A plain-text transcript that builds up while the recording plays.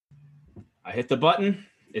I hit the button.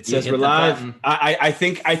 It You says hit we're the live. button. I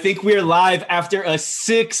think we're live after a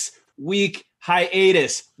 6-week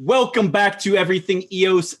hiatus. Welcome back to Everything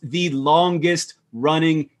EOS, the longest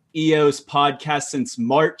running EOS podcast since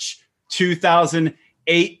March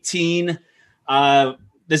 2018.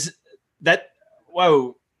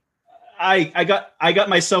 Whoa. I got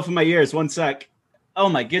myself in my ears. One sec. Oh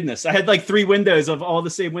my goodness. I had like 3 windows of all the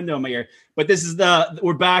same window in my ear. But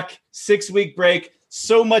we're back, 6-week break.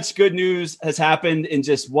 So much good news has happened in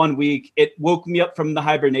just 1 week. It woke me up from the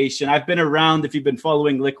hibernation. I've been around if you've been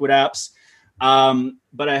following Liquid Apps,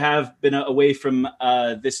 but I have been away from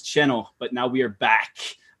this channel. But now we are back.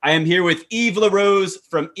 I am here with Yves LaRose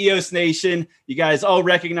from EOS Nation. You guys all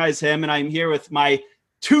recognize him. And I'm here with my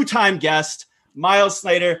 2-time guest, Miles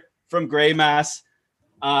Snyder from Grey Mass.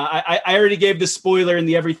 I already gave the spoiler in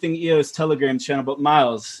the Everything EOS Telegram channel, but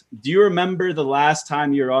Miles, do you remember the last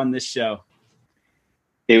time you were on this show?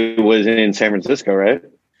 It was in San Francisco, right?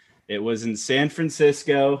 It was in San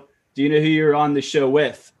Francisco. Do you know who you were on the show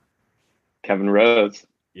with? Kevin Rose.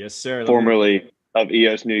 Yes, sir. Formerly of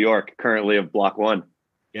EOS New York, currently of Block One.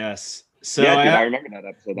 Yes. So I remember that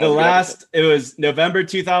episode. It was November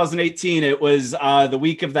 2018. It was the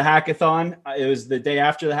week of the hackathon. It was the day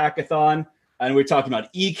after the hackathon. And we're talking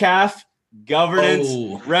about ECAF,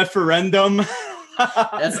 governance, referendum.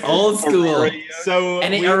 That's old school.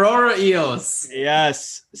 Aurora EOS.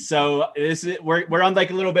 Yes. So we're on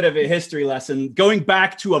like a little bit of a history lesson. Going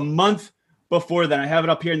back to a month before then, I have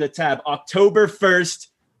it up here in the tab. October 1st,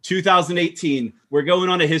 2018. We're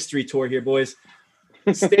going on a history tour here, boys.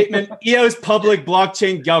 Statement, EOS public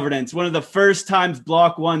blockchain governance. One of the first times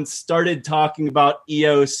Block One started talking about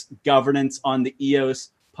EOS governance on the EOS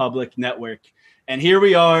public network. And here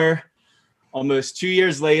we are almost 2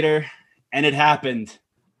 years later, and it happened.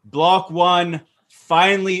 Block One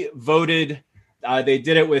finally voted. They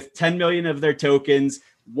did it with 10 million of their tokens.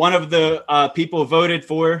 One of the people voted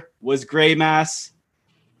for was Grey Mass.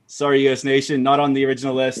 Sorry, EOS Nation, not on the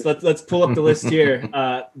original list. Let's pull up the list here.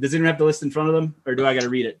 Does anyone have the list in front of them, or do I got to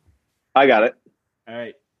read it? I got it. All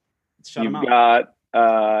right. Let's shout them out. You've got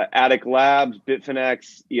Attic Labs,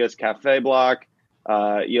 Bitfinex, EOS Cafe Block,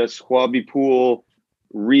 EOS Huobi Pool,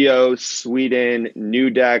 Rio, Sweden,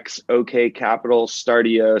 Nudex, OK Capital,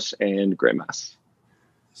 Stardios, and Grey Mass.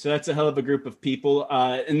 So that's a hell of a group of people.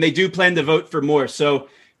 And they do plan to vote for more. So,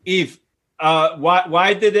 Yves,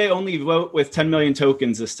 why did they only vote with 10 million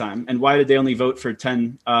tokens this time? And why did they only vote for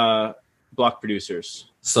 10 block producers?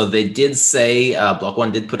 So they did say, Block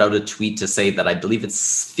One did put out a tweet to say that I believe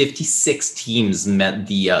it's 56 teams met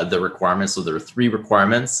the requirements. So there are 3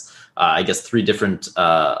 requirements. I guess 3 different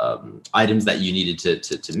items that you needed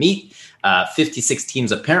to meet. 56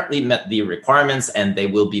 teams apparently met the requirements, and they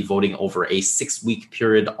will be voting over a 6-week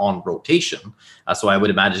period on rotation. So I would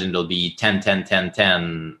imagine it'll be 10, 10, 10,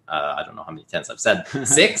 10. I don't know how many 10s I've said,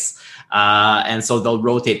 6. And so they'll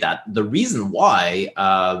rotate that. The reason why,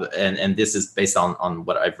 and this is based on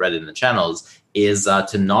what I've read in the channels, is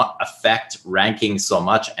to not affect ranking so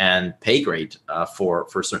much and pay grade for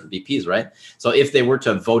certain BPs, right? So if they were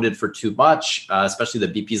to have voted for too much, especially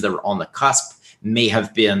the BPs that were on the cusp, may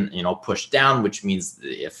have been, pushed down, which means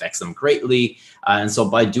it affects them greatly. And so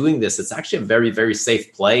by doing this, it's actually a very, very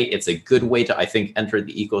safe play. It's a good way to, I think, enter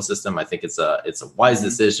the ecosystem. I think it's a wise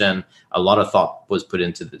decision. A lot of thought was put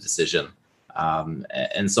into the decision.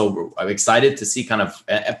 And so I'm excited to see kind of,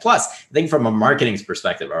 plus I think from a marketing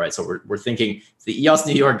perspective, all right, so we're thinking the EOS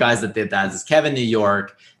New York guys that did that is Kevin New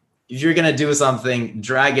York. If you're going to do something,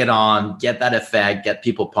 drag it on, get that effect, get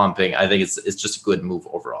people pumping. I think it's just a good move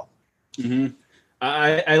overall. Mm-hmm.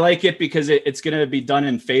 I like it because it's going to be done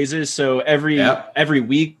in phases. So every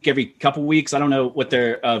week, every couple weeks, I don't know what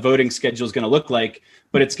their voting schedule is going to look like,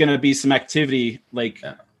 but it's going to be some activity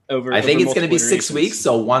over. I think it's going to be 6 weeks.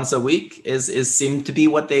 So once a week is seemed to be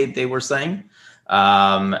what they were saying.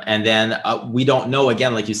 And then we don't know,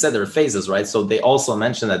 again, like you said, there are phases, right? So they also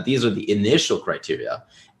mentioned that these are the initial criteria,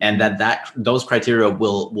 and that those criteria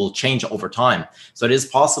will change over time. So it is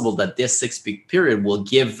possible that this 6-week period will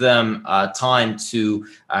give them time to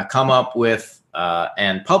come up with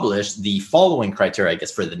and publish the following criteria, I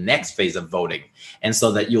guess, for the next phase of voting. And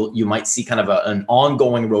so that you might see kind of an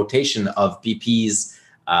ongoing rotation of BPs,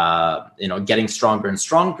 getting stronger and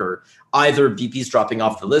stronger. Either BPs dropping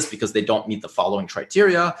off the list because they don't meet the following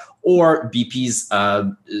criteria, or BPs,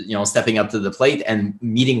 stepping up to the plate and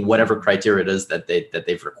meeting whatever criteria it is that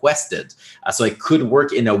they've requested. So it could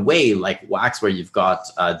work in a way like Wax, where you've got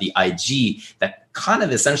the IG that kind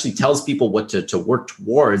of essentially tells people what to work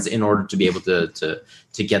towards in order to be able to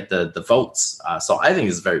get the votes. So I think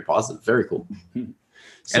it's very positive, very cool.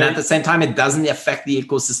 And at the same time, it doesn't affect the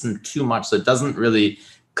ecosystem too much. So it doesn't really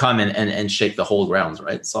come and shake the whole grounds,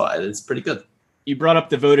 right? So it's pretty good. You brought up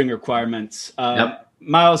the voting requirements. Yep.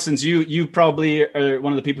 Miles, since you probably are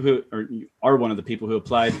one of the people who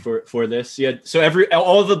applied for this. So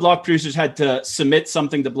all of the block producers had to submit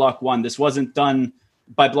something to Block One. This wasn't done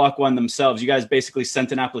by Block One themselves. You guys basically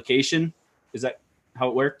sent an application. Is that how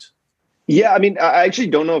it worked? Yeah, I mean, I actually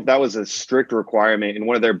don't know if that was a strict requirement. In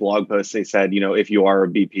one of their blog posts, they said, if you are a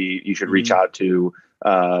BP, you should reach out to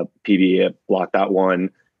PB at Block.one.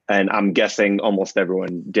 And I'm guessing almost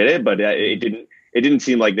everyone did it, but it didn't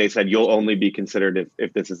seem like they said you'll only be considered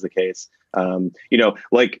if this is the case.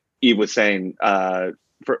 Like Eve was saying,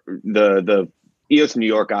 for the EOS New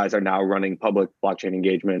York guys are now running public blockchain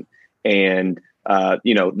engagement, and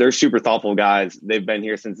they're super thoughtful guys. They've been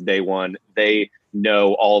here since day one. They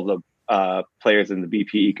know all the players in the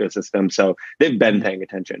BP ecosystem, so they've been paying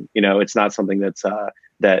attention. It's not something that's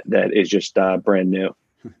that is just brand new.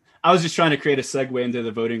 I was just trying to create a segue into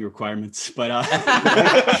the voting requirements, but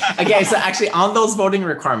okay. So actually, on those voting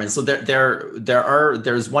requirements, so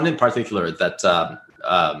there's one in particular that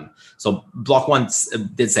so Block One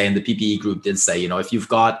did say, and the PPE group did say, if you've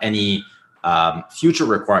got any future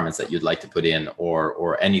requirements that you'd like to put in,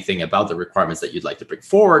 or anything about the requirements that you'd like to bring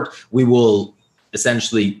forward, we will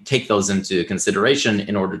essentially take those into consideration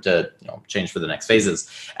in order to change for the next phases.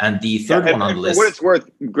 And the third one on the list, for what it's worth,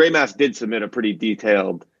 Greymass did submit a pretty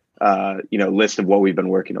detailed list of what we've been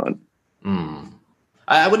working on.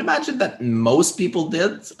 I would imagine that most people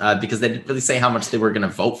did, because they didn't really say how much they were going to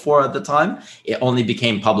vote for at the time. It only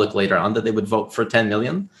became public later on that they would vote for 10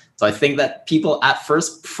 million. So I think that people at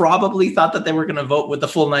first probably thought that they were going to vote with the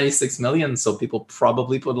full 96 million. So people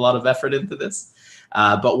probably put a lot of effort into this.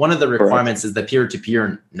 But one of the requirements is the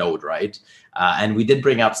peer-to-peer node, right? And we did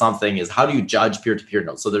bring up something is, how do you judge peer-to-peer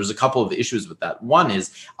nodes? So there's a couple of issues with that. One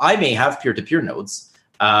is, I may have peer-to-peer nodes.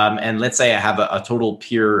 And let's say I have a total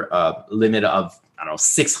peer limit of,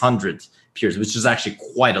 600 peers, which is actually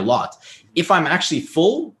quite a lot. If I'm actually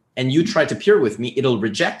full and you try to peer with me, it'll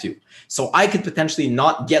reject you. So I could potentially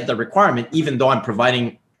not get the requirement, even though I'm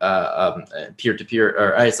providing peer-to-peer,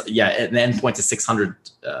 or an endpoint to 600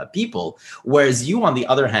 people. Whereas you, on the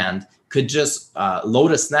other hand, could just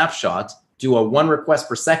load a snapshot, do a 1 request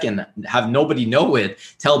per second, have nobody know it,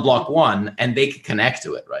 tell Block One, and they can connect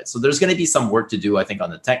to it, right? So there's going to be some work to do, I think, on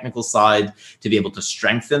the technical side to be able to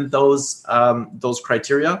strengthen those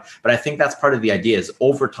criteria. But I think that's part of the idea, is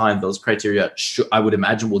over time, those criteria, I would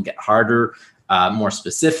imagine, will get harder, more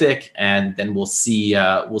specific, and then we'll see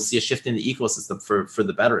a shift in the ecosystem for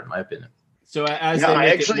the better, in my opinion. So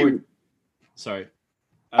sorry.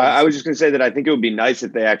 I was just going to say that I think it would be nice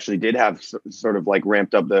if they actually did have sort of like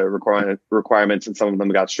ramped up the requirements, and some of them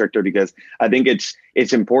got stricter, because I think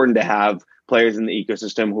it's important to have players in the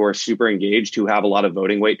ecosystem who are super engaged, who have a lot of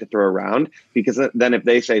voting weight to throw around, because then if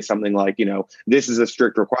they say something like, this is a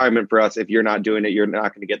strict requirement for us, if you're not doing it, you're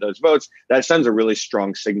not going to get those votes, that sends a really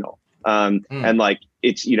strong signal. And like,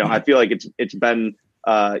 it's, I feel like it's been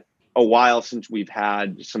a while since we've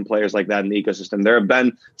had some players like that in the ecosystem. There have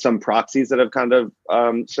been some proxies that have kind of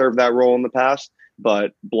served that role in the past,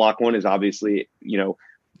 but Block One is obviously,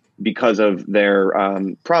 because of their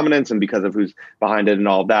prominence and because of who's behind it and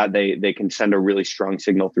all of that, they can send a really strong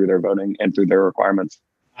signal through their voting and through their requirements.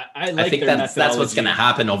 I think that's what's going to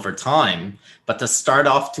happen over time. But to start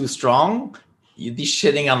off too strong, you'd be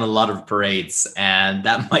shitting on a lot of parades, and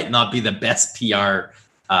that might not be the best PR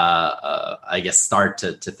start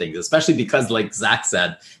to things, especially because, like Zach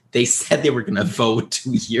said, they said they were going to vote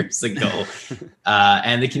 2 years ago,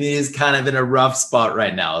 and the community is kind of in a rough spot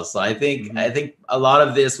right now. So I think a lot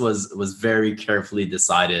of this was very carefully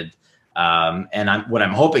decided, and what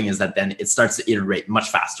I'm hoping is that then it starts to iterate much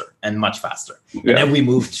faster, and then we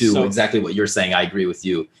move to exactly what you're saying. I agree with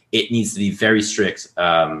you. It needs to be very strict.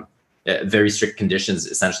 Very strict conditions,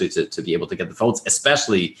 essentially, to be able to get the votes,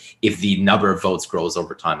 especially if the number of votes grows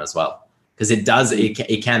over time as well, because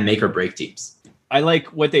it can make or break teams. I like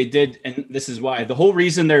what they did, and this is why. The whole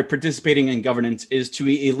reason they're participating in governance is to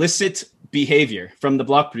elicit behavior from the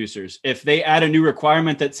block producers. If they add a new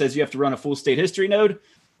requirement that says you have to run a full state history node,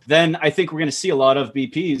 then I think we're going to see a lot of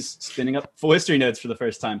BPs spinning up full history nodes for the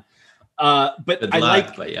first time. I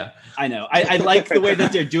know. I like the way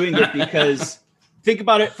that they're doing it, because think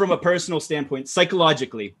about it from a personal standpoint,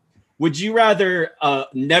 psychologically. Would you rather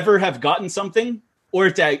never have gotten something, or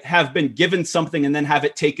to have been given something and then have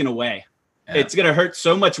it taken away? Yeah. It's going to hurt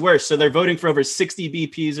so much worse. So they're voting for over 60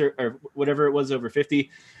 BPs or whatever it was, over 50.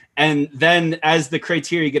 And then as the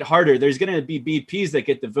criteria get harder, there's going to be BPs that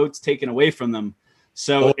get the votes taken away from them.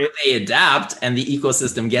 So or they adapt and the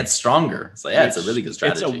ecosystem gets stronger. So yeah, it's a really good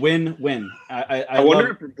strategy. It's a win-win. I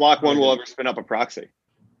wonder if Block One will ever spin up a proxy.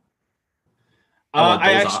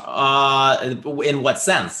 In what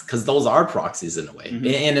sense? Because those are proxies in a way,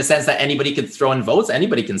 in a sense that anybody could throw in votes.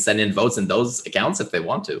 Anybody can send in votes in those accounts if they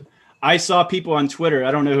want to. I saw people on Twitter.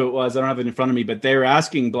 I don't know who it was. I don't have it in front of me, but they were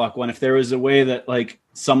asking Block One if there was a way that like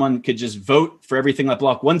someone could just vote for everything that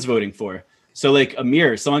Block One's voting for. So like a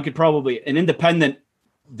mirror, someone could probably, an independent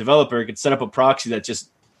developer could set up a proxy that just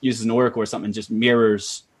uses an Oracle or something and just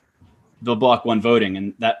mirrors the Block One voting.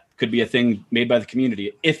 And that could be a thing made by the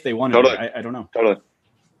community if they wanted. Totally. I don't know.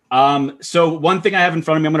 Totally. So one thing I have in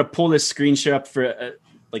front of me, I'm going to pull this screen share up for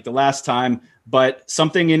like the last time, but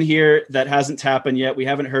something in here that hasn't happened yet, we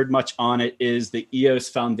haven't heard much on it, is the EOS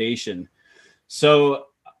Foundation. So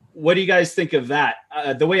what do you guys think of that?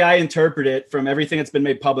 The way I interpret it from everything that's been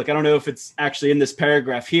made public, I don't know if it's actually in this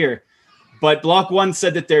paragraph here, but Block One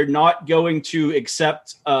said that they're not going to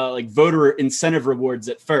accept like voter incentive rewards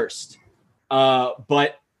at first,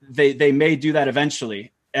 but they may do that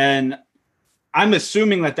eventually. And I'm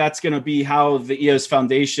assuming that that's going to be how the EOS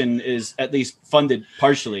Foundation is at least funded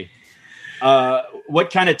partially. What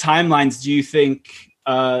kind of timelines do you think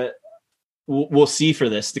we'll see for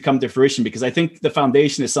this to come to fruition? Because I think the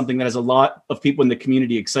foundation is something that has a lot of people in the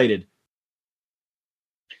community excited.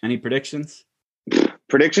 Any predictions?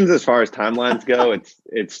 Predictions as far as timelines go,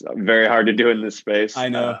 it's very hard to do in this space. I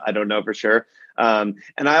know. I don't know for sure. And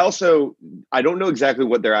I don't know exactly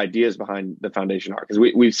what their ideas behind the foundation are, because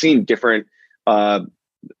we've seen different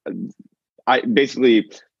basically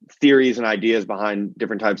theories and ideas behind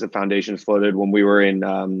different types of foundations floated. When we were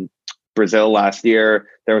in Brazil last year,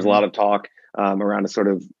 there was a lot of talk around a sort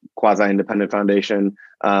of quasi-independent foundation.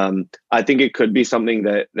 I think it could be something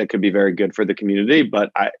that could be very good for the community,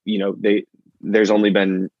 but there's only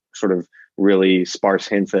been sort of really sparse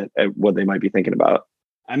hints at what they might be thinking about.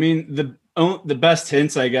 I mean, the best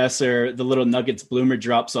hints, I guess, are the little nuggets Bloomer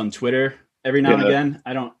drops on Twitter every now and again.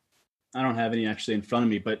 I don't have any actually in front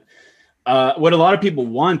of me, but what a lot of people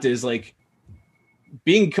want is like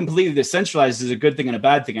being completely decentralized is a good thing and a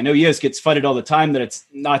bad thing. I know EOS gets flooded all the time that it's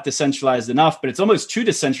not decentralized enough, but it's almost too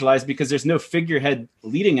decentralized because there's no figurehead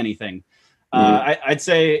leading anything. I'd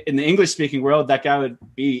say in the English speaking world, that guy would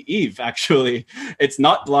be Eve. Actually, it's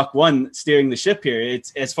not Block One steering the ship here.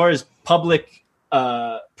 It's as far as public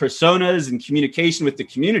personas and communication with the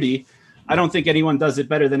community, I don't think anyone does it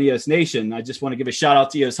better than EOS Nation. I just want to give a shout out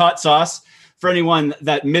to EOS Hot Sauce for anyone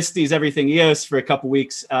that missed these Everything EOS for a couple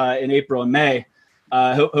weeks in April and May.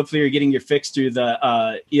 Hopefully you're getting your fix through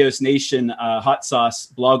the EOS Nation Hot Sauce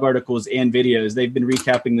blog articles and videos. They've been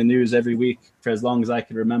recapping the news every week for as long as I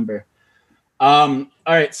can remember. All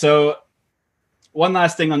right, so one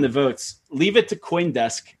last thing on the votes. Leave it to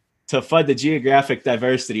CoinDesk to FUD the geographic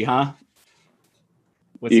diversity, huh?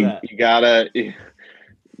 What's that? You gotta...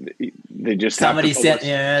 They just somebody sent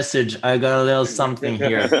me a message. I got a little something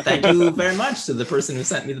here. Thank you very much to the person who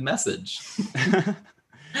sent me the message.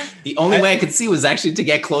 The only way I could see was actually to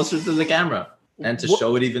get closer to the camera and to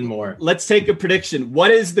show it even more. Let's take a prediction. What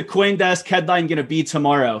is the CoinDesk headline going to be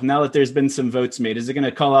tomorrow? Now that there's been some votes made, is it going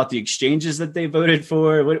to call out the exchanges that they voted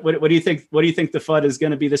for? What do you think? What do you think the FUD is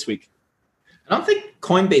going to be this week? I don't think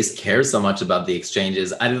Coinbase cares so much about the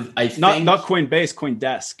exchanges. I think not Coinbase,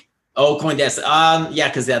 CoinDesk. Oh, CoinDesk. Yeah,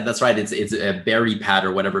 because that's right. It's a Berry Pat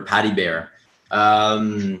or whatever, Patty Bear.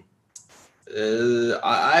 I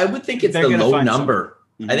would think it's the low number.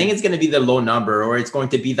 I think it's going to be the low number, or it's going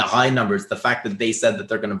to be the high numbers. The fact that they said that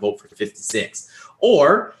they're going to vote for 56,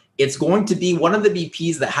 or it's going to be one of the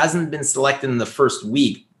VPs that hasn't been selected in the first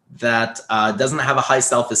week, that doesn't have a high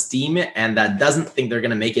self-esteem and that doesn't think they're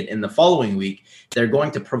going to make it in the following week. They're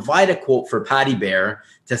going to provide a quote for Patty Bear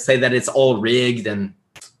to say that it's all rigged, and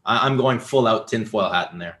I'm going full out tinfoil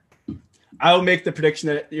hat in there. I'll make the prediction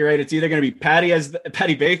that you're right. It's either going to be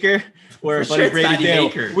Patty Baker or Brady Dale.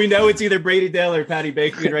 Baker. We know it's either Brady Dale or Patty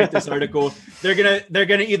Baker who write this article. They're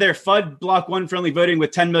gonna either FUD Block One friendly voting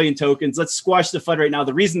with 10 million tokens. Let's squash the FUD right now.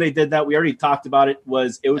 The reason they did that, we already talked about it,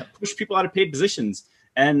 was it would push people out of paid positions.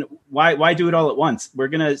 And why do it all at once? We're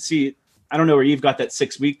gonna see. I don't know where you've got that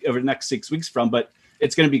 6 week over the next 6 weeks from, but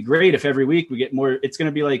it's going to be great if every week we get more. It's going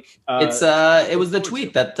to be like it was the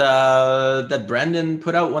tweet that Brendan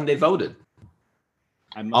put out when they voted.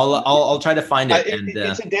 I'll try to find it.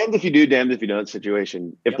 It's a damned if you do, damned if you don't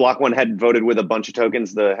situation. If Block One had voted with a bunch of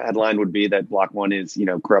tokens, the headline would be that Block One is,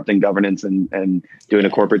 corrupting governance and doing a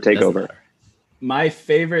corporate takeover. My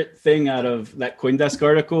favorite thing out of that CoinDesk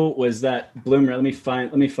article was that Bloomer. Let me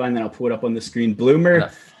find that. I'll pull it up on the screen.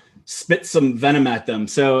 Bloomer spit some venom at them.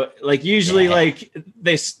 So like usually like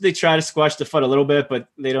they try to squash the FUD a little bit, but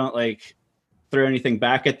they don't like throw anything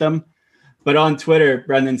back at them. But on Twitter,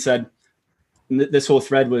 Brendan said this whole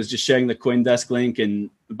thread was just sharing the CoinDesk link and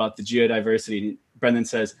about the geodiversity. Brendan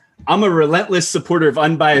says, I'm a relentless supporter of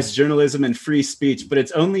unbiased journalism and free speech, but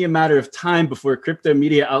it's only a matter of time before crypto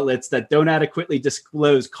media outlets that don't adequately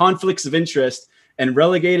disclose conflicts of interest and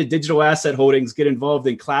relegated digital asset holdings get involved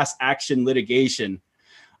in class action litigation.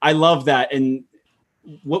 I love that. And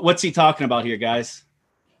what's he talking about here, guys?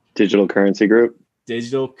 Digital Currency Group.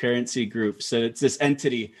 Digital Currency Group. So it's this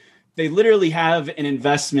entity. They literally have an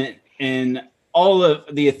investment in all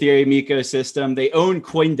of the Ethereum ecosystem. They own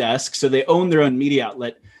CoinDesk, so they own their own media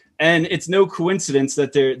outlet. And it's no coincidence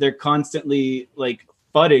that they're constantly like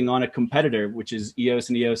FUDding on a competitor, which is EOS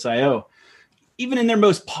and EOS.io. Even in their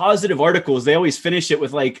most positive articles, they always finish it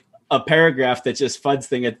with like a paragraph that just FUDs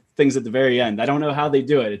things at the very end. I don't know how they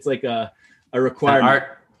do it. It's like a requirement.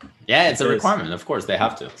 Yeah, it's a requirement. Of course, they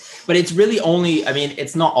have to. But it's really only, I mean,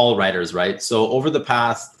 it's not all writers, right? So over the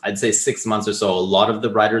past, I'd say 6 months or so, a lot of the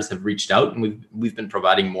writers have reached out and we've been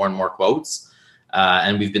providing more and more quotes.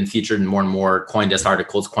 And we've been featured in more and more CoinDesk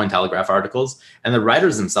articles, Cointelegraph articles. And the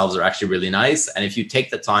writers themselves are actually really nice. And if you take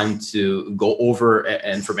the time to go over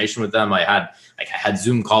information with them, I had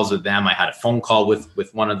Zoom calls with them. I had a phone call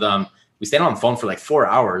with one of them. We stayed on the phone for like 4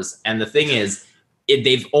 hours. And the thing is,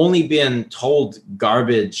 they've only been told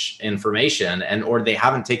garbage information or they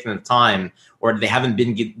haven't taken the time or they haven't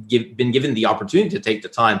been given the opportunity to take the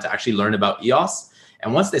time to actually learn about EOS.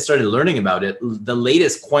 And once they started learning about it, the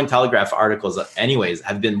latest Cointelegraph articles anyways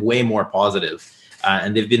have been way more positive.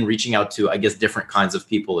 And they've been reaching out to, I guess, different kinds of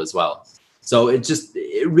people as well. So it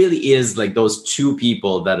really is like those two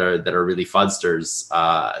people that are really FUDsters.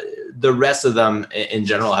 The rest of them in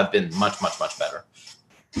general have been much, much, much better.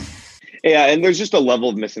 Yeah, and there's just a level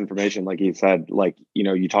of misinformation, like you said. Like, you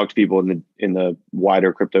know, you talk to people in the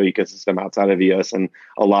wider crypto ecosystem outside of EOS, and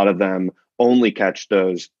a lot of them only catch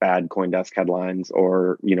those bad CoinDesk headlines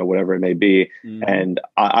or, you know, whatever it may be. Mm-hmm. And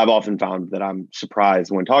I've often found that I'm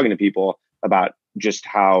surprised when talking to people about just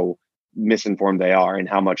how misinformed they are and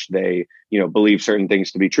how much they, you know, believe certain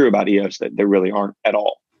things to be true about EOS that they really aren't at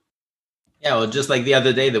all. Yeah, well, just like the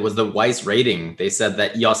other day, there was the Weiss rating. They said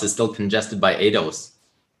that EOS is still congested by ADOS.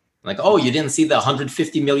 Like, oh, you didn't see the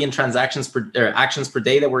 150 million actions per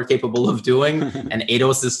day that we're capable of doing, and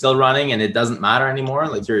ADOS is still running, and it doesn't matter anymore.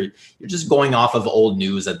 Like you're just going off of old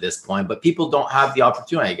news at this point. But people don't have the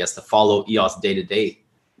opportunity, I guess, to follow EOS day to day,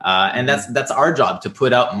 and that's our job, to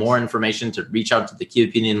put out more information, to reach out to the key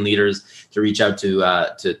opinion leaders, to reach out to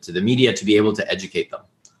the media, to be able to educate them.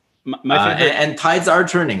 And tides are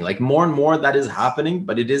turning. Like more and more that is happening,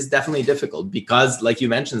 but it is definitely difficult because, like you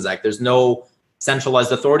mentioned, Zach, there's no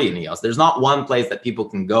centralized authority in EOS. There's not one place that people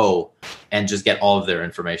can go and just get all of their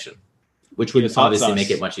information, which would obviously make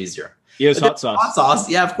it much easier. EOS Hot Sauce.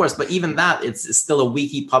 Yeah, of course. But even that, it's still a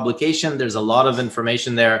wiki publication. There's a lot of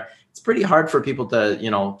information there. It's pretty hard for people to, you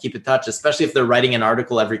know, keep in touch, especially if they're writing an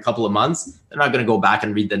article every couple of months. They're not going to go back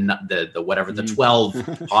and read the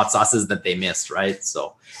 12 hot sauces that they missed, right?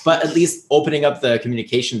 So, but at least opening up the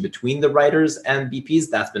communication between the writers and BPs,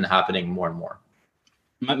 that's been happening more and more.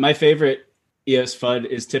 My favorite EOS FUD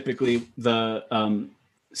is typically the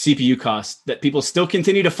CPU cost that people still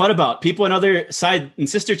continue to FUD about. People in other side and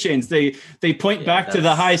sister chains, they point back to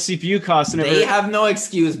the high CPU costs. And they have no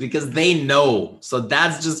excuse because they know. So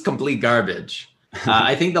that's just complete garbage.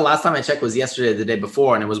 I think the last time I checked was yesterday, the day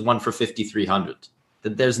before, and it was one for 5,300.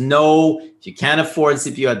 That there's no, if you can't afford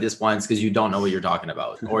CPU at this point, it's because you don't know what you're talking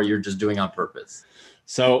about or you're just doing it on purpose.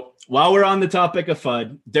 So while we're on the topic of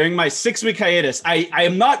FUD, during my 6-week hiatus, I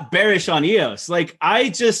am not bearish on EOS. Like, I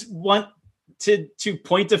just want to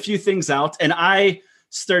point a few things out. And I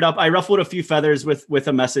ruffled a few feathers with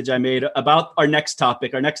a message I made about our next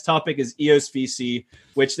topic. Our next topic is EOS VC,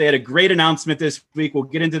 which they had a great announcement this week. We'll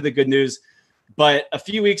get into the good news. But a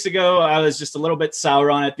few weeks ago, I was just a little bit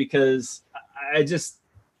sour on it because I'll just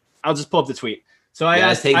pull up the tweet. So I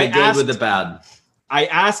asked the good with the bad. I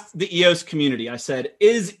asked the EOS community, I said,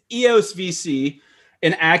 is EOS VC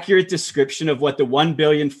an accurate description of what the 1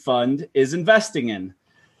 billion fund is investing in?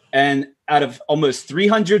 And out of almost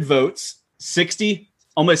 300 votes,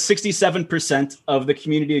 almost 67% of the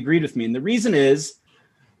community agreed with me. And the reason is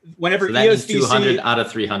whenever EOS VC, 200 out of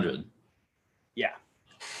 300. Yeah.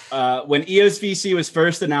 When EOS VC was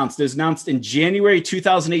first announced, it was announced in January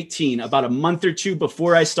 2018, about a month or two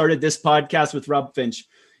before I started this podcast with Rob Finch.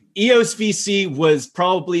 EOS VC was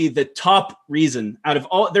probably the top reason out of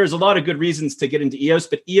all. There's a lot of good reasons to get into EOS,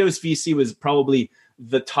 but EOS VC was probably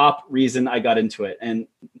the top reason I got into it. And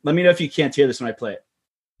let me know if you can't hear this when I play it.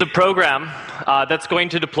 The program that's going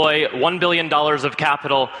to deploy $1 billion of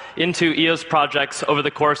capital into EOS projects over the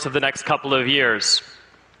course of the next couple of years.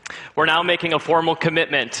 We're now making a formal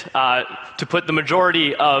commitment to put the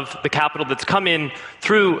majority of the capital that's come in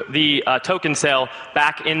through the token sale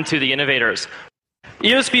back into the innovators.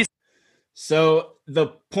 EOSVC. So the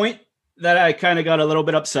point that I kind of got a little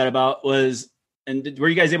bit upset about was, and were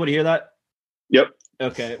you guys able to hear that? Yep.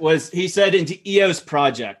 Okay. Was he said into EOS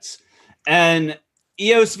projects, and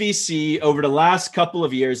EOS VC over the last couple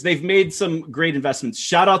of years, they've made some great investments.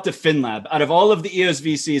 Shout out to FinLab. Out of all of the EOS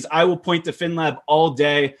VCs, I will point to FinLab all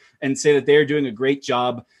day and say that they're doing a great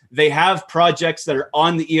job. They have projects that are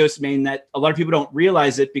on the EOS mainnet. A lot of people don't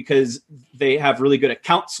realize it because they have really good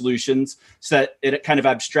account solutions so that it kind of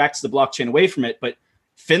abstracts the blockchain away from it. But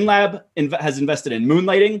FinLab has invested in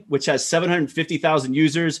Moonlighting, which has 750,000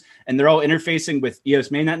 users, and they're all interfacing with EOS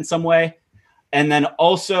mainnet in some way. And then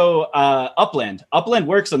also Upland. Upland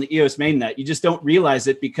works on the EOS mainnet. You just don't realize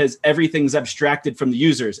it because everything's abstracted from the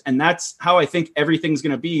users. And that's how I think everything's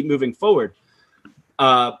going to be moving forward.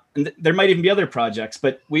 And there might even be other projects,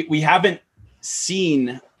 but we haven't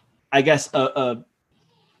seen, I guess, I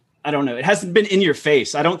don't know. It hasn't been in your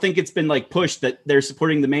face. I don't think it's been like pushed that they're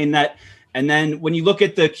supporting the mainnet. And then when you look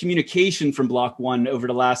at the communication from Block One over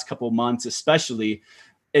the last couple of months, especially,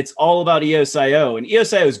 it's all about EOS.io, and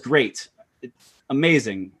EOS.io is great. It's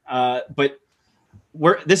amazing. But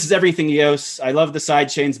this is everything EOS. I love the side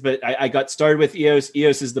chains, but I got started with EOS.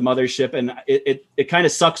 EOS is the mothership, and it kind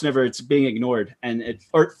of sucks whenever it's being ignored, and it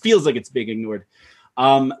feels like it's being ignored.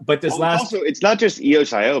 But this also, it's not just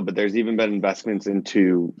EOS.io, but there's even been investments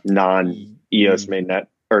into non-EOS mainnet,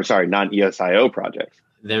 non-EOS.io projects.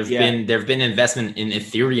 There've been investment in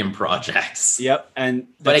Ethereum projects. Yep,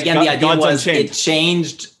 but again, the idea was it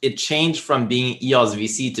changed from being EOS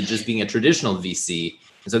VC to just being a traditional VC.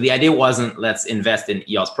 And so the idea wasn't let's invest in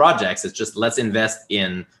EOS projects. It's just let's invest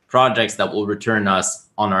in projects that will return us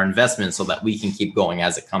on our investment so that we can keep going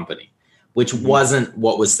as a company, which wasn't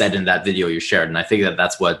what was said in that video you shared. And I think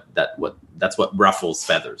that's what ruffles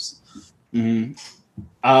feathers.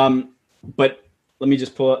 Mm-hmm. But let me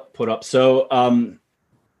just pull it up. So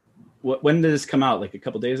when did this come out? Like a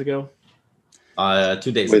couple days ago?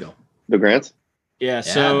 2 days ago. The grants? Yeah,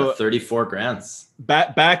 so the 34 grants.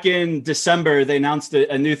 Back in December, they announced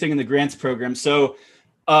a new thing in the grants program. So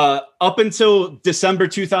up until December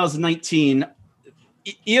 2019,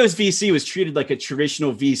 EOS VC was treated like a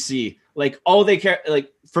traditional VC. Like all they care,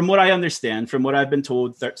 like from what I understand, from what I've been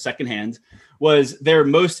told secondhand, was they're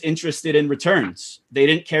most interested in returns. They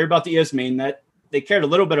didn't care about the EOS mainnet. They cared a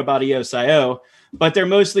little bit about EOS.io, but they're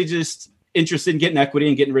mostly just interested in getting equity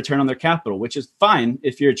and getting return on their capital, which is fine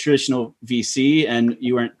if you're a traditional VC and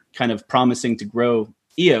you weren't kind of promising to grow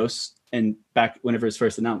EOS and back whenever it was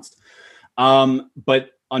first announced.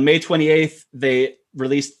 But on May 28th, they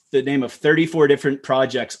released the name of 34 different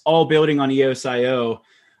projects, all building on EOS.io,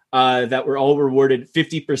 that were all rewarded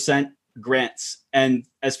 50% grants. And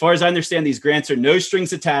as far as I understand, these grants are no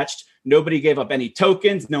strings attached. Nobody gave up any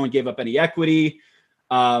tokens. No one gave up any equity.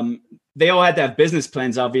 They all had to have business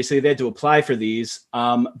plans. Obviously, they had to apply for these,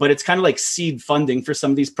 but it's kind of like seed funding for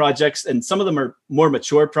some of these projects. And some of them are more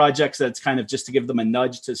mature projects. That's kind of just to give them a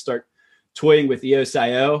nudge to start toying with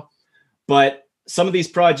EOS.io. But some of these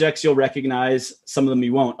projects you'll recognize, some of them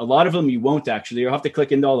you won't. A lot of them you won't actually. You'll have to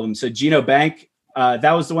click into all of them. So Geno Bank,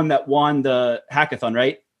 that was the one that won the hackathon,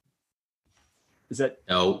 right? Is that?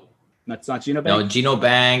 No. That's not Geno Bank? No, Geno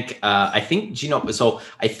Bank. I think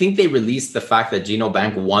they released the fact that Geno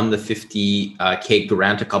Bank won the 50K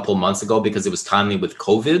grant a couple months ago because it was timely with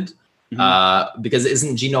COVID. Mm-hmm. Because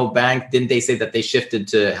isn't Geno Bank, didn't they say that they shifted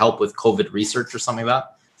to help with COVID research or something like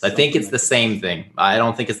that? So I think it's the same thing. I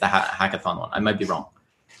don't think it's the hackathon one. I might be wrong.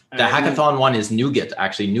 The hackathon one is Nougat.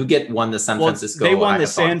 Actually, Nougat won the San Francisco. They won hackathon. The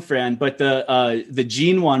San Fran, but the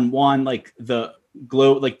Gene one won like the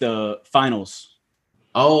finals.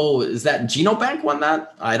 Oh, is that Geno Bank won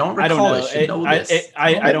that? I don't recall. I should know this.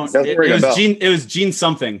 I don't. It was Gene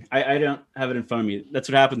something. I don't have it in front of me. That's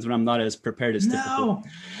what happens when I'm not as prepared as typical.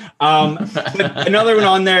 But another one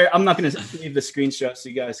on there. I'm not going to leave the screenshot so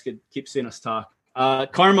you guys could keep seeing us talk.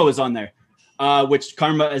 Karma was on there, which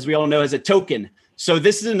Karma, as we all know, has a token. So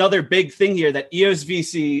this is another big thing here that EOS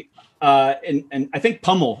VC and I think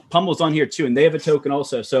Pummel's on here too, and they have a token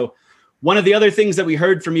also. So one of the other things that we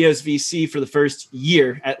heard from EOS VC for the first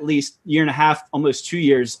year, at least year and a half, almost 2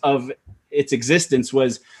 years of its existence,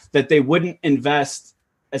 was that they wouldn't invest,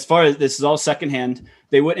 as far as this is all secondhand,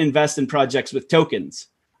 they wouldn't invest in projects with tokens.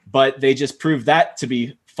 But they just proved that to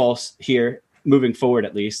be false here moving forward,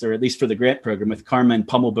 at least for the grant program with Karma and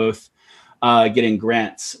Pummel both getting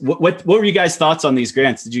grants. What were you guys' thoughts on these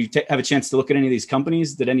grants? Did you have a chance to look at any of these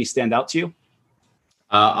companies? Did any stand out to you?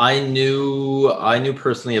 I knew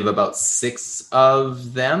personally of about 6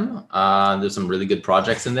 of them. There's some really good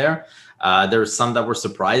projects in there. There's some that were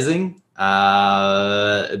surprising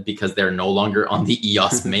because they're no longer on the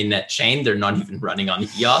EOS mainnet chain. They're not even running on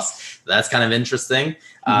EOS. That's kind of interesting.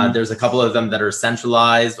 There's a couple of them that are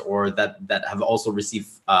centralized or that have also received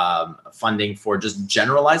funding for just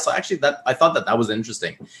generalized. So actually, I thought that was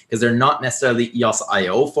interesting because they're not necessarily EOS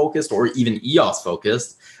IO focused or even EOS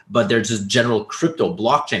focused, but they're just general crypto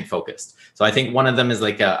blockchain focused. So I think one of them is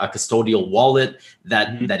like a custodial wallet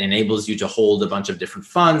that enables you to hold a bunch of different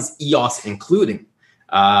funds, EOS included.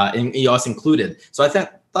 So I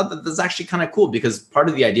thought that that's actually kind of cool because part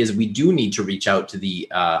of the idea is we do need to reach out to the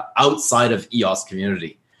outside of EOS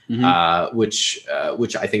community, which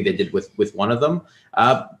I think they did with one of them.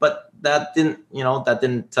 But that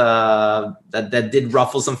did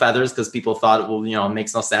ruffle some feathers because people thought, well, it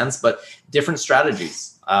makes no sense. But different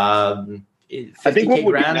strategies. I think what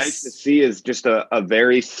would be nice to see is just a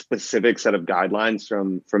very specific set of guidelines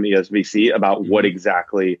from ESVC about what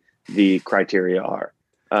exactly the criteria are.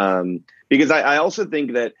 Because I also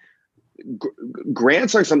think that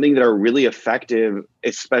grants are something that are really effective,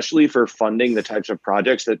 especially for funding the types of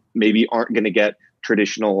projects that maybe aren't going to get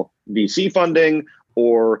traditional VC funding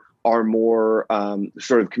or are more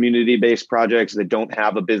sort of community-based projects that don't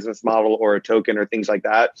have a business model or a token or things like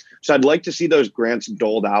that. So I'd like to see those grants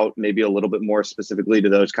doled out maybe a little bit more specifically to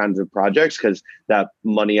those kinds of projects because that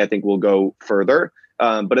money, I think, will go further.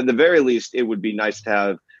 But at the very least, it would be nice to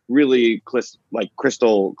have really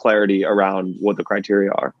crystal clarity around what the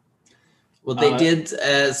criteria are. Well, they did.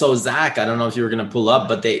 So Zach, I don't know if you were going to pull up,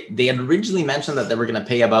 but they had originally mentioned that they were going to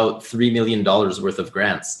pay about $3 million worth of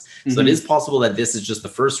grants. So it is possible that this is just the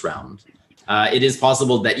first round. It is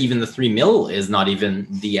possible that even the 3 mil is not even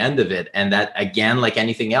the end of it. And that, again, like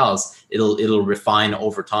anything else, it'll refine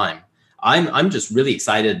over time. I'm just really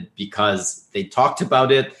excited because they talked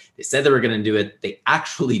about it. They said they were going to do it. They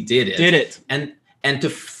actually did it. And to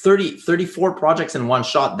 34 projects in one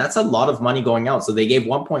shot, that's a lot of money going out. So they gave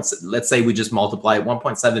let's say we just multiply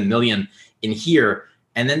 1.7 million in here.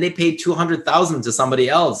 And then they paid 200,000 to somebody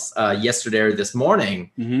else yesterday or this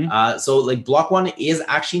morning. So like Block One is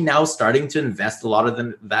actually now starting to invest a lot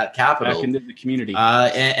of that capital back into the community.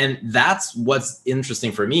 And that's what's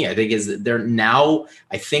interesting for me, I think, is they're now,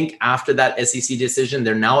 I think after that SEC decision,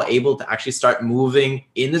 they're now able to actually start moving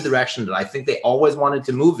in the direction that I think they always wanted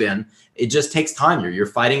to move in. It just takes time. You're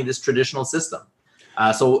fighting this traditional system.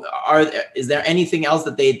 So is there anything else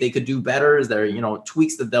that they could do better? Is there,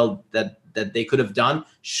 tweaks that they could have done?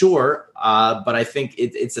 Sure. But I think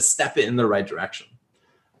it's a step in the right direction.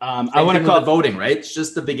 I want to call it voting, right? It's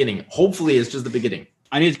just the beginning. Hopefully it's just the beginning.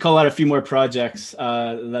 I need to call out a few more projects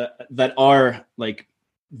that are like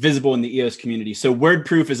visible in the EOS community. So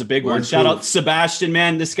WordProof is a big one. Shout out Sebastian,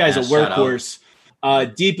 man. This guy's a workhorse.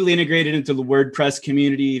 Deeply integrated into the WordPress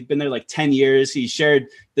community. Been there like 10 years. He shared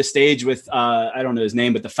the stage with, I don't know his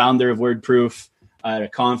name, but the founder of WordProof at a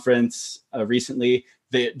conference recently.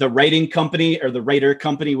 The writing company or the writer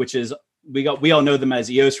company, which is, we all know them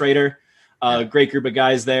as EOS Writer. Great group of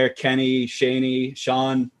guys there. Kenny, Shaney,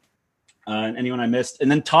 Sean, and anyone I missed.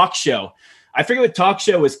 And then Talk Show. I forget what Talk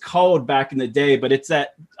Show was called back in the day, but it's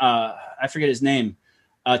that, I forget his name.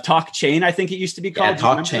 Talk Chain, I think it used to be called. Yeah,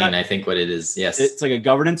 Talk Chain, I think what it is. Yes. It's like a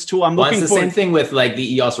governance tool. It's the same thing with like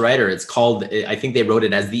the EOS Writer. It's called, I think they wrote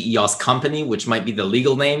it as the EOS Company, which might be the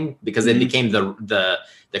legal name because it became the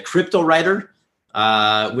Crypto Writer,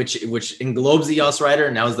 which englobes EOS Writer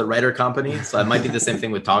and now is the Writer Company. So it might be the same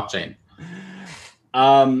thing with Talk Chain.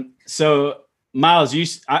 So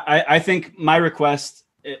Miles, I think my request,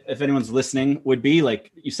 if anyone's listening, would be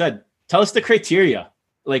like you said, tell us the criteria.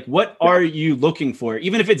 Like, what are you looking for?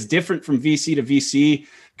 Even if it's different from VC to VC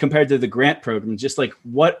compared to the grant program, just like,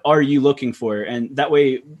 what are you looking for? And that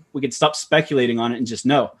way we could stop speculating on it and just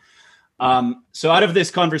know. So out of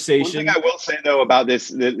this conversation, one thing I will say though about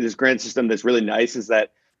this grant system that's really nice is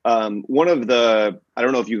that one of the, I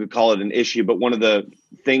don't know if you could call it an issue, but one of the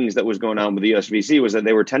things that was going on with the ESVC was that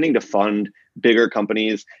they were tending to fund bigger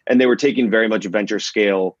companies and they were taking very much venture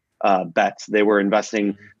scale bets. They were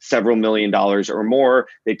investing several $1 million or more.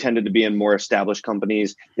 They tended to be in more established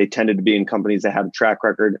companies. They tended to be in companies that had a track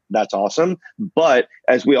record. That's awesome. But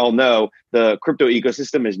as we all know, the crypto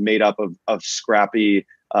ecosystem is made up of scrappy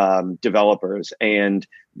developers, and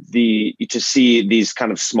to see these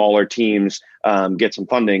kind of smaller teams get some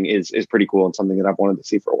funding is pretty cool and something that I've wanted to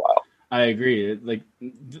see for a while. I agree. Like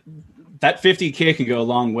that 50K can go a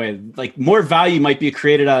long way. Like more value might be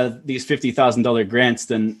created out of these $50,000 grants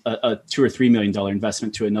than a $2 or $3 million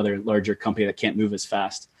investment to another larger company that can't move as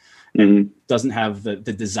fast. Doesn't have the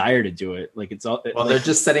desire to do it. Like it's all well, they're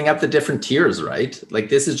just setting up the different tiers, right? Like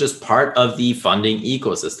this is just part of the funding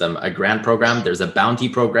ecosystem. A grant program, there's a bounty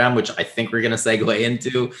program, which I think we're going to segue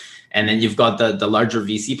into, and then you've got the larger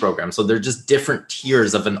VC program. So they're just different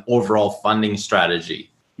tiers of an overall funding strategy,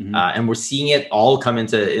 and we're seeing it all come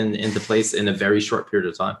into place in a very short period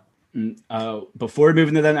of time. Before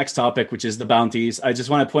moving to the next topic, which is the bounties, I just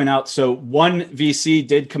want to point out, so one VC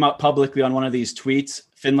did come out publicly on one of these tweets,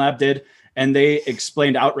 FinLab did, and they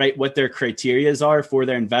explained outright what their criteria are for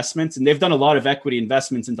their investments. And they've done a lot of equity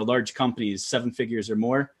investments into large companies, 7 figures or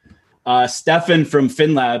more. Stefan from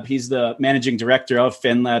FinLab, he's the managing director of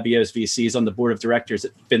FinLab EOS VC. He's on the board of directors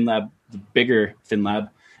at FinLab, the bigger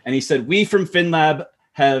FinLab. And he said, we from FinLab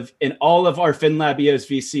have in all of our FinLab EOS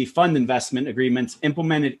VC fund investment agreements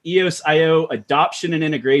implemented EOS.io adoption and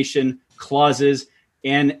integration clauses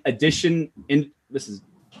and this is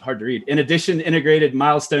hard to read. In addition, integrated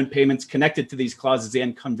milestone payments connected to these clauses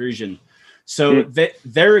and conversion. So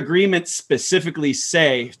their agreements specifically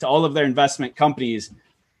say to all of their investment companies,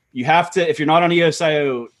 you have to, if you're not on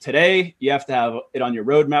EOS.io today, you have to have it on your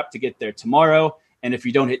roadmap to get there tomorrow. And if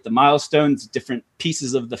you don't hit the milestones, different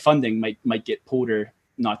pieces of the funding might get pulled or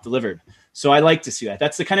not delivered. So I like to see that.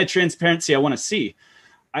 That's the kind of transparency I want to see.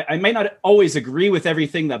 I might not always agree with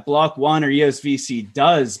everything that Block One or EOS VC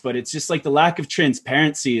does, but it's just like the lack of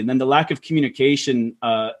transparency and then the lack of communication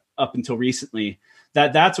up until recently.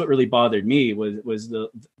 That's what really bothered me was the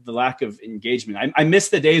lack of engagement. I miss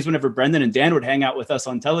the days whenever Brendan and Dan would hang out with us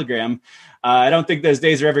on Telegram. I don't think those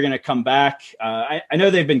days are ever going to come back. I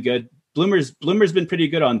know they've been good. Bloomer's been pretty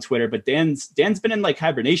good on Twitter, but Dan's been in like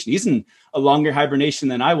hibernation. He's in a longer hibernation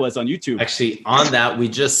than I was on YouTube. Actually, on that, we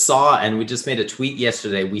just saw, and we just made a tweet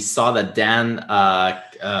yesterday. We saw that Dan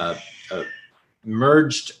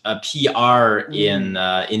merged a PR in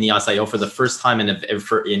EOS.io for the first time in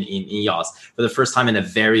EOS for the first time in a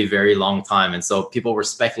very, very long time. And so people were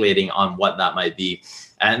speculating on what that might be.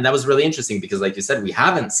 And that was really interesting because, like you said, we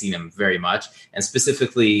haven't seen him very much. And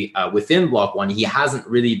specifically within Block One, he hasn't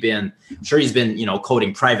really been, sure, he's been,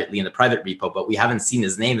 coding privately in the private repo, but we haven't seen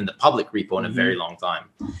his name in the public repo in a very long time.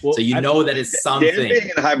 Well, so know that it's something. Dan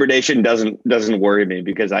being in hibernation doesn't worry me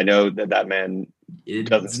because I know that man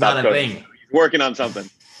doesn't stop not a coding. thing. He's working on something.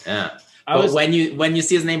 Yeah. But when you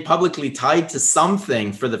see his name publicly tied to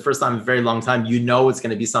something for the first time in a very long time, it's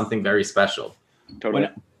going to be something very special. Totally.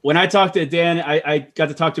 When I talked to Dan, I got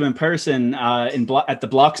to talk to him in person at the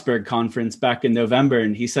Bloxburg conference back in November,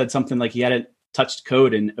 and he said something like he hadn't touched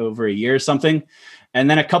code in over a year or something. And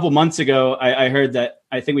then a couple months ago, I heard that,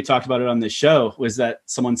 I think we talked about it on this show, was that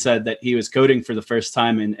someone said that he was coding for the first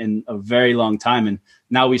time in a very long time. And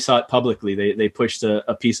now we saw it publicly. They pushed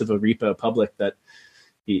a piece of a repo public that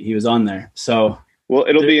he was on there. So... Well,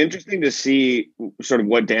 it'll be interesting to see sort of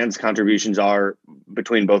what Dan's contributions are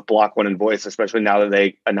between both Block One and Voice, especially now that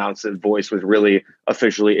they announced that Voice was really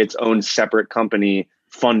officially its own separate company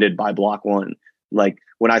funded by Block One. Like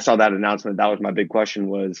when I saw that announcement, that was my big question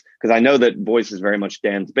was, because I know that Voice is very much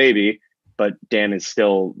Dan's baby, but Dan is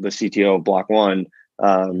still the CTO of Block One,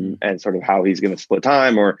 and sort of how he's going to split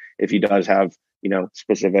time, or if he does have,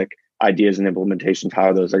 specific ideas and implementations,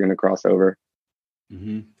 how those are going to cross over.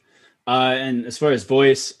 Mm-hmm. And as far as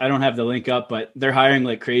Voice, I don't have the link up, but they're hiring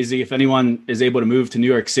like crazy. If anyone is able to move to New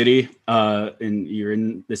York City and you're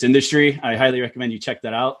in this industry, I highly recommend you check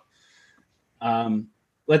that out.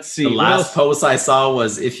 Let's see. The last post I saw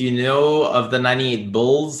was, if you know of the 98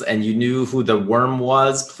 Bulls and you knew who the Worm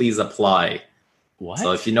was, please apply. What?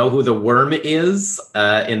 So if you know who the Worm is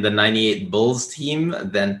in the 98 Bulls team,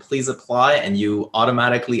 then please apply and you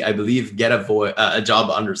automatically, I believe, get a job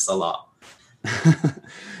under Salah.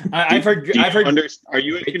 I've heard. Are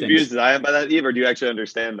you as confused as I am by that, Eve, or do you actually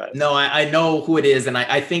understand that? No, I know who it is, and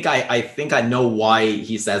I think I know why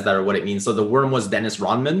he says that or what it means. So the Worm was Dennis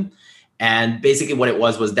Rodman, and basically what it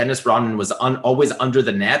was Dennis Rodman was always under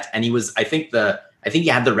the net, and he was I think he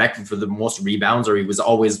had the record for the most rebounds, or he was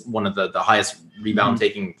always one of the highest rebound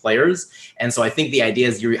taking players. And so I think the idea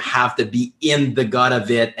is you have to be in the gut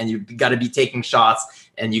of it, and you got to be taking shots.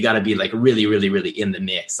 And you got to be like really, really, really in the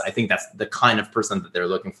mix. I think that's the kind of person that they're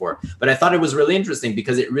looking for. But I thought it was really interesting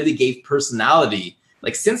because it really gave personality.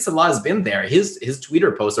 Like since Salah has been there, his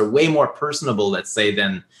Twitter posts are way more personable, let's say,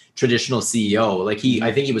 than traditional CEO. Like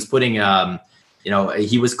I think he was putting,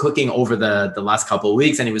 he was cooking over the last couple of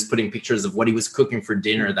weeks, and he was putting pictures of what he was cooking for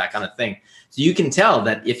dinner, that kind of thing. So you can tell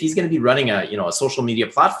that if he's going to be running a social media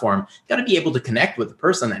platform, you got to be able to connect with the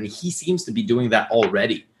person, and he seems to be doing that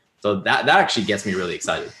already. So that actually gets me really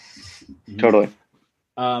excited. Totally.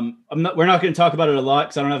 We're not going to talk about it a lot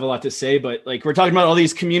because I don't have a lot to say, but like we're talking about all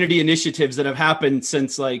these community initiatives that have happened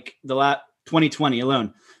since like the 2020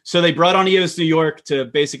 alone. So they brought on EOS New York to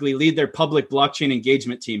basically lead their public blockchain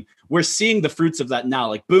engagement team. We're seeing the fruits of that now,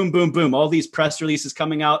 like boom, boom, boom, all these press releases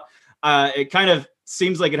coming out. It kind of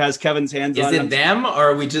seems like it has Kevin's hands on it. Is it them or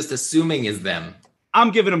are we just assuming is them?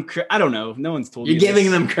 I'm giving them I don't know. No one's told me. You're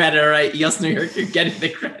giving them credit, right? EOS New York, you're getting the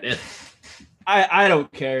credit. I don't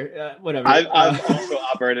care. Whatever. I've also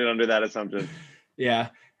operated under that assumption. Yeah.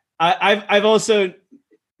 I've also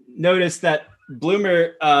noticed that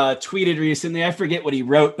Bloomer tweeted recently. I forget what he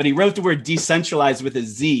wrote, but he wrote the word decentralized with a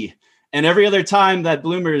Z. And every other time that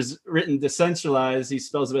Bloomer's written decentralized, he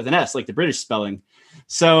spells it with an S, like the British spelling.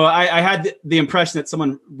 So I had the impression that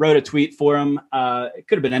someone wrote a tweet for him. It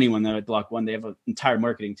could have been anyone though at Block One. They have an entire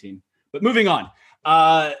marketing team. But moving on.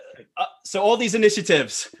 So all these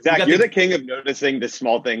initiatives. Zach, you're the king of noticing the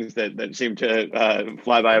small things that seem to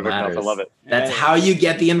fly by everyone else. I love it. That's how you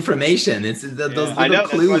get the information. It's those little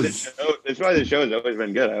clues. That's why the show has always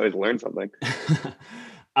been good. I always learn something.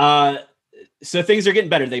 So things are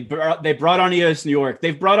getting better. They brought on EOS New York.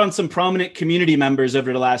 They've brought on some prominent community members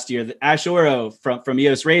over the last year. Ash Oro from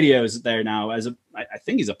EOS Radio is there now. I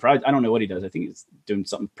think he's a project. I don't know what he does. I think he's doing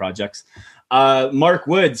something projects. Mark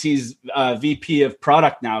Woods, he's VP of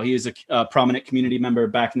product now. He was a prominent community member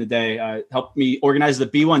back in the day. Helped me organize the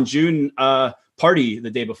B1 June party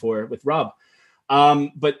the day before with Rob.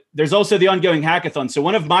 But there's also the ongoing hackathon. So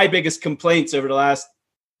one of my biggest complaints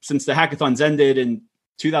since the hackathons ended in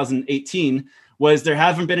 2018 was there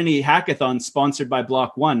haven't been any hackathons sponsored by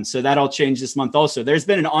Block One. So that all changed this month also. There's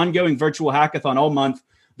been an ongoing virtual hackathon all month.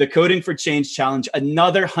 The Coding for Change Challenge,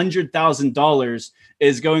 another $100,000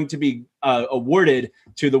 is going to be awarded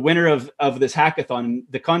to the winner of this hackathon.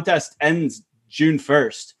 The contest ends June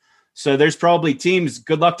 1st. So there's probably teams,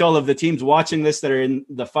 good luck to all of the teams watching this that are in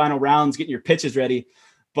the final rounds, getting your pitches ready.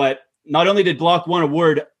 But not only did Block One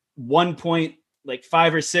award $5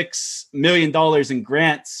 or $6 million in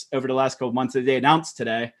grants over the last couple of months that they announced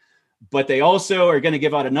today, but they also are going to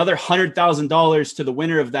give out another $100,000 to the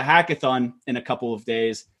winner of the hackathon in a couple of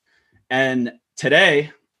days. And today,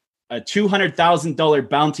 a $200,000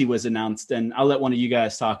 bounty was announced, and I'll let one of you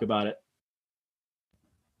guys talk about it.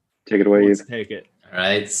 Take it away. Let's take it. All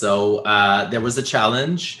right. So there was a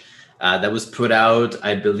challenge that was put out,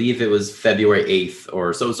 I believe it was February 8th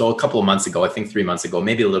or so a couple of months ago, I think 3 months ago,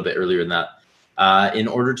 maybe a little bit earlier than that, in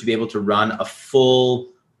order to be able to run a full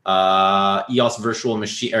EOS virtual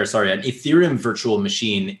machine, an Ethereum virtual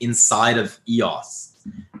machine inside of EOS.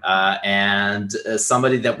 And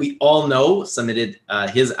somebody that we all know submitted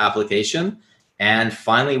his application, and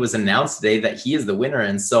finally was announced today that he is the winner.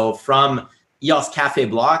 And so from EOS Cafe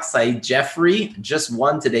Block, Saeed Jeffrey just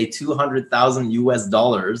won today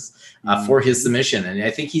 $200,000 for his submission. And I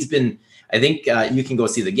think you can go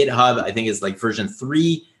see the GitHub. I think it's like version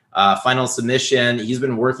 3. Final submission. He's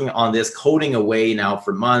been working on this, coding away now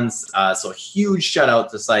for months. So huge shout out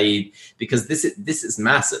to Saeed, because this is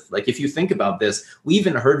massive. Like if you think about this, we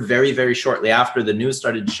even heard very, very shortly after the news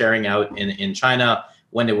started sharing out in China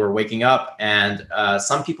when they were waking up, and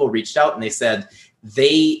some people reached out and they said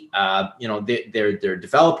they're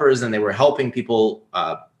developers and they were helping people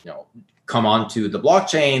come onto the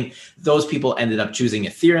blockchain. Those people ended up choosing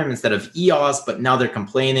Ethereum instead of EOS, but now they're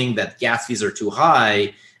complaining that gas fees are too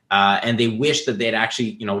high. And they wish that they'd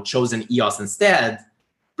actually, chosen EOS instead.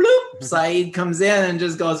 Bloop, Saeed comes in and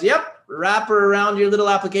just goes, yep, wrap her around your little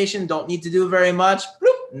application. Don't need to do very much.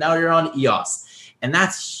 Bloop, now you're on EOS. And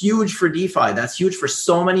that's huge for DeFi. That's huge for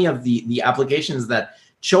so many of the applications that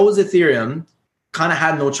chose Ethereum, kind of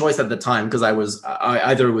had no choice at the time because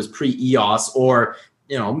either it was pre-EOS or,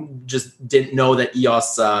 just didn't know that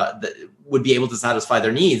EOS would be able to satisfy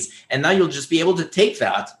their needs. And now you'll just be able to take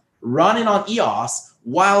that, run it on EOS,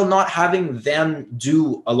 while not having them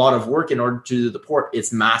do a lot of work in order to do the port.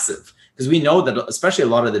 It's massive because we know that especially a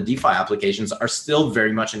lot of the DeFi applications are still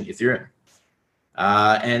very much in Ethereum.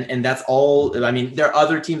 And that's all. I mean, there are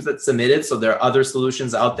other teams that submitted, so there are other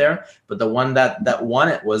solutions out there, but the one that won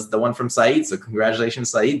it was the one from Saeed. So congratulations,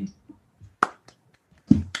 Saeed.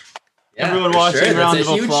 Yeah, everyone watching, sure. round of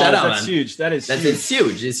applause. That's huge. It's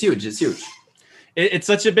huge. It's huge. It's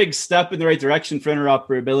such a big step in the right direction for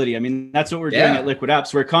interoperability. I mean, that's what we're doing at Liquid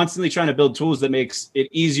Apps. We're constantly trying to build tools that makes it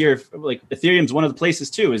easier. Like Ethereum's one of the places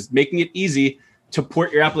too, is making it easy to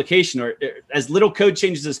port your application or as little code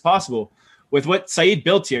changes as possible. With what Saeed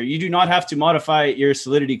built here, you do not have to modify your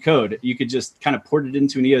Solidity code. You could just kind of port it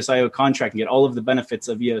into an EOS.io contract and get all of the benefits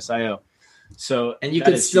of EOS.io. So and you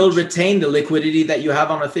can still retain the liquidity that you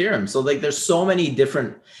have on Ethereum. So like there's so many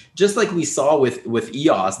different, just like we saw with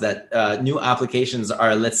EOS, that new applications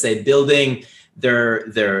are, let's say, building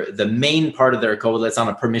the main part of their code that's on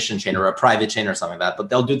a permission chain or a private chain or something like that, but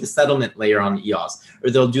they'll do the settlement layer on EOS, or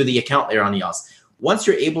they'll do the account layer on EOS. Once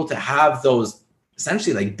you're able to have those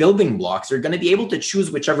essentially like building blocks, you're going to be able to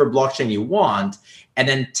choose whichever blockchain you want and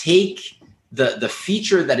then take the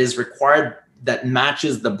feature that is required that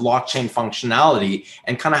matches the blockchain functionality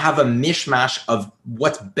and kind of have a mishmash of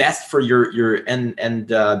what's best for your end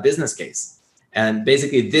business case. And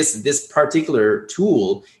basically this particular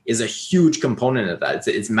tool is a huge component of that.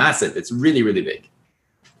 It's massive. It's really, really big.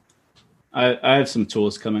 I have some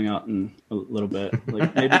tools coming out in a little bit.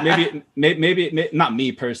 Like maybe not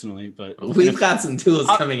me personally, but we've got some tools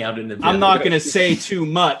coming out in the bit. I'm not going to say too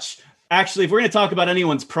much. Actually, if we're going to talk about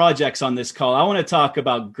anyone's projects on this call, I want to talk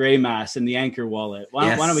about Greymass and the Anchor wallet.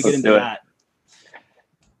 Why don't we get into that?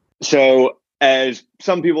 So, as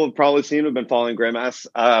some people have probably seen, we've been following Greymass.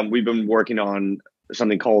 We've been working on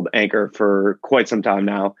something called Anchor for quite some time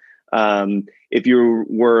now. If you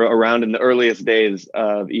were around in the earliest days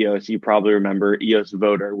of EOS, you probably remember EOS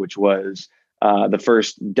Voter, which was the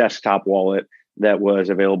first desktop wallet that was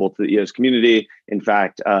available to the EOS community. In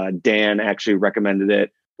fact, Dan actually recommended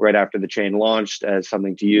it right after the chain launched as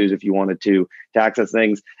something to use if you wanted to access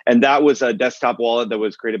things. And that was a desktop wallet that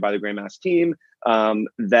was created by the Greymass team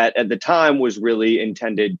that at the time was really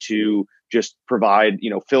intended to just provide,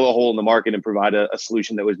 fill a hole in the market and provide a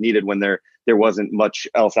solution that was needed when there wasn't much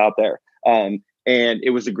else out there. And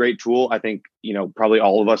it was a great tool. I think, probably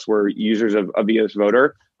all of us were users of EOS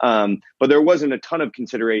Voter, but there wasn't a ton of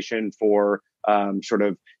consideration for sort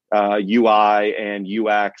of UI and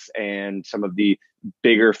UX and some of the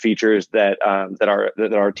bigger features that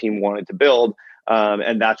our team wanted to build.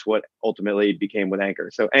 And that's what ultimately became with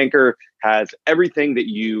Anchor. So Anchor has everything that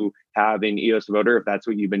you have in EOS Voter, if that's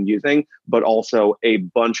what you've been using, but also a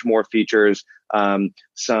bunch more features,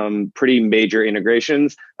 some pretty major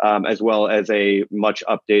integrations, as well as a much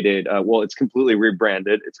updated, it's completely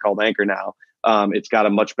rebranded. It's called Anchor now. It's got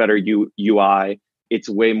a much better UI. It's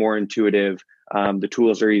way more intuitive. The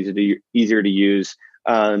tools are easier to use.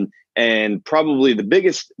 And probably the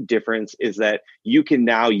biggest difference is that you can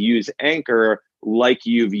now use Anchor like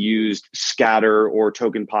you've used Scatter or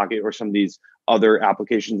Token Pocket or some of these other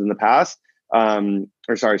applications in the past, some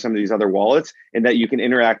of these other wallets, and that you can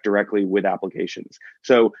interact directly with applications.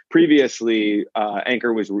 So previously,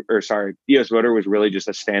 EOS Voter was really just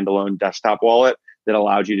a standalone desktop wallet that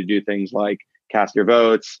allowed you to do things like cast your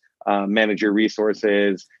votes, manage your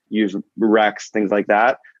resources, use Rex, things like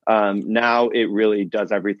that. Now it really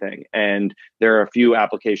does everything. And there are a few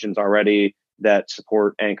applications already that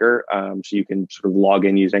support Anchor. So you can sort of log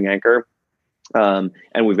in using Anchor. And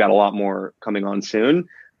we've got a lot more coming on soon.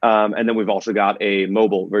 And then we've also got a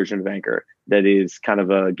mobile version of Anchor that is kind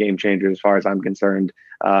of a game changer as far as I'm concerned.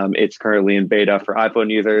 It's currently in beta for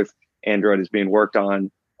iPhone users. Android is being worked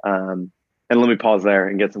on. And let me pause there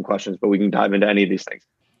and get some questions, but we can dive into any of these things.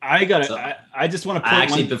 I just want to point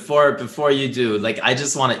actually before you do,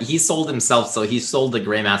 he sold himself, so he sold the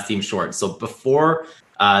Greymass team short. So before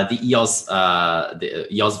the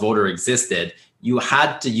EOS Voter existed, you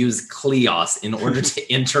had to use Kleos in order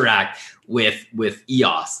to interact with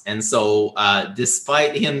EOS. And so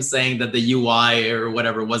despite him saying that the UI or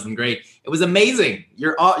whatever wasn't great, it was amazing.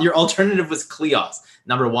 Your alternative was Kleos,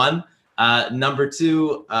 number one. Number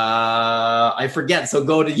two, I forget. So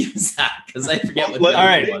go to use that because I forget what. All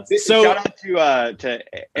right. So shout out to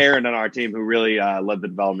Aaron on our team who really led the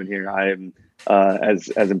development here. I am as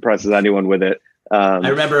impressed as anyone with it. I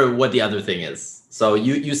remember what the other thing is. So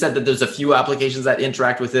you said that there's a few applications that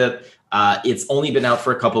interact with it. It's only been out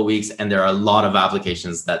for a couple of weeks, and there are a lot of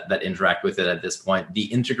applications that interact with it at this point.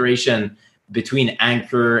 The integration between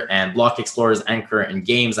Anchor and Block Explorer's Anchor and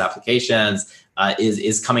Games applications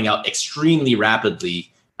is coming out extremely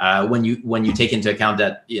rapidly. When you take into account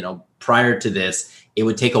that prior to this, it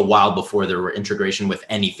would take a while before there were integration with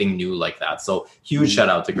anything new like that. So huge shout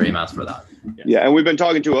out to Greymass for that. Yeah, and we've been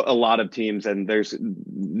talking to a lot of teams, and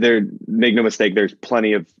make no mistake, there's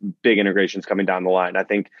plenty of big integrations coming down the line. I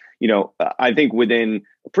think within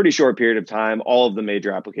a pretty short period of time, all of the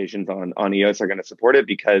major applications on EOS are going to support it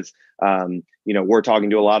because we're talking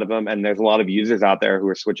to a lot of them, and there's a lot of users out there who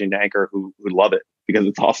are switching to Anchor who love it because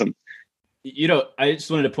it's awesome. I just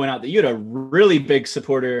wanted to point out that you had a really big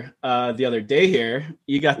supporter the other day here.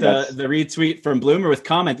 You got the retweet from Bloomer with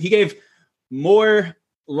comment. He gave more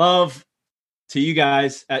love to you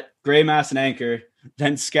guys at Greymass and Anchor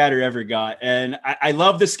than Scatter ever got. And I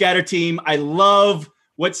love the Scatter team. I love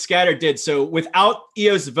what Scatter did. So without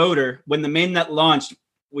EOS Voter, when the mainnet launched,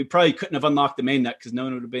 we probably couldn't have unlocked the mainnet because no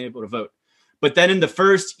one would have been able to vote. But then in the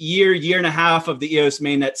first year and a half of the EOS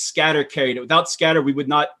mainnet, Scatter carried it. Without Scatter, we would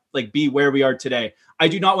not be where we are today. I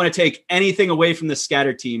do not want to take anything away from the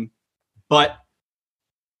Scatter team, but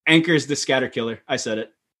Anchor is the Scatter killer. I said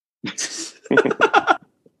it.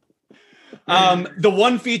 The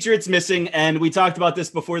one feature it's missing, and we talked about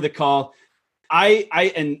this before the call.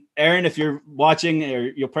 I and Aaron, if you're watching, or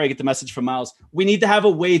you'll probably get the message from Miles, we need to have a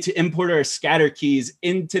way to import our Scatter keys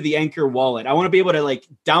into the Anchor wallet. I want to be able to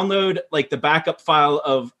download the backup file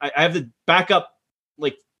of, I have the backup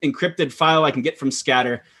encrypted file I can get from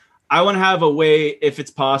Scatter. I want to have a way, if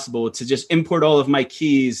it's possible, to just import all of my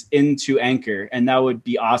keys into Anchor. And that would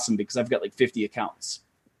be awesome because I've got 50 accounts.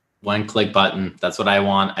 One click button. That's what I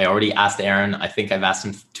want. I already asked Aaron. I think I've asked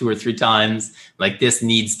him 2 or 3 times. This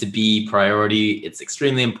needs to be priority. It's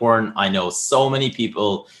extremely important. I know so many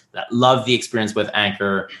people that love the experience with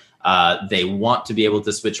Anchor. They want to be able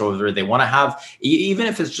to switch over. They want to have, even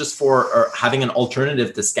if it's just for having an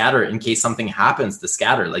alternative to Scatter in case something happens to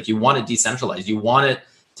Scatter. You want it decentralized. You want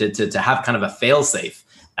it to have kind of a fail safe.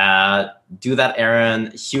 Do that,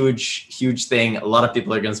 Aaron. Huge thing. A lot of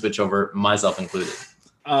people are going to switch over, myself included.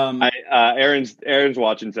 Aaron's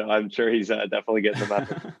watching, so I'm sure he's definitely getting the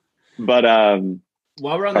message. But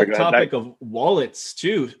while we're on the topic of wallets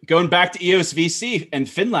too, going back to EOS VC and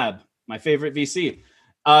FinLab, my favorite VC,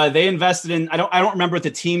 they invested in, I don't remember what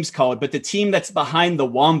the team's called, but the team that's behind the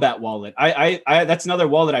Wombat wallet. I that's another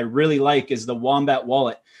wallet I really like, is the Wombat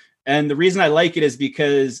wallet. And the reason I like it is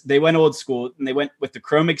because they went old school and they went with the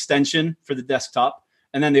Chrome extension for the desktop.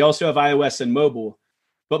 And then they also have iOS and mobile.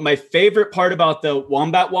 But my favorite part about the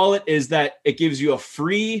Wombat wallet is that it gives you a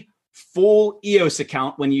free full EOS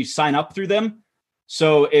account when you sign up through them.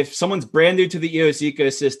 So if someone's brand new to the EOS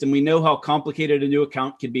ecosystem, we know how complicated a new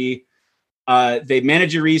account could be. They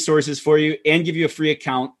manage your resources for you and give you a free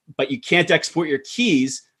account, but you can't export your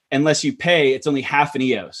keys unless you pay. It's only half an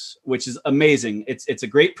EOS, which is amazing. It's a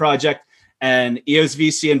great project, and EOS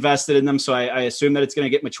VC invested in them. So I assume that it's going to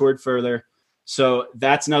get matured further. So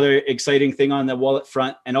that's another exciting thing on the wallet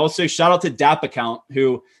front. And also shout out to DApp Account,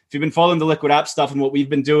 who, if you've been following the Liquid App stuff and what we've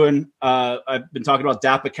been doing, I've been talking about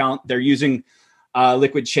DApp Account. They're using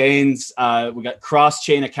Liquid Chains. We got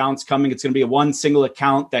cross-chain accounts coming. It's going to be a one single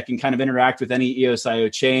account that can kind of interact with any EOS.io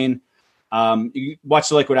chain. You watch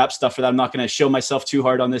the Liquid App stuff for that. I'm not going to show myself too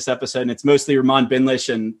hard on this episode. And it's mostly Ramon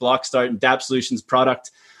Binlish and Blockstart and Dapp Solutions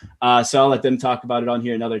product. So I'll let them talk about it on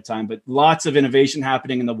here another time. But lots of innovation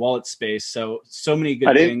happening in the wallet space. So many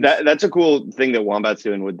good things. That's a cool thing that Wombat's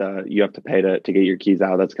doing with you have to pay to get your keys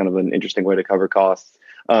out. That's kind of an interesting way to cover costs.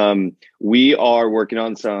 We are working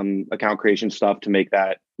on some account creation stuff to make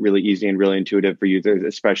that really easy and really intuitive for users,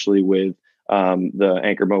 especially with the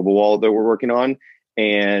Anchor mobile wallet that we're working on.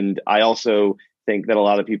 And I also think that a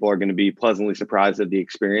lot of people are going to be pleasantly surprised at the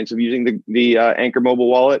experience of using the Anchor mobile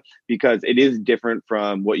wallet, because it is different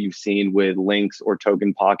from what you've seen with Lynx or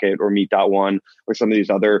Token Pocket or Meet.one or some of these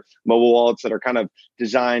other mobile wallets that are kind of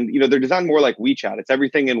designed, they're designed more like WeChat. It's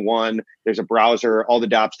everything in one. There's a browser. All the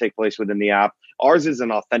dApps take place within the app. Ours is an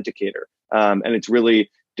authenticator. And it's really,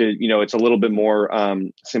 it's a little bit more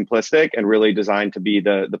simplistic and really designed to be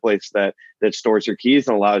the place that stores your keys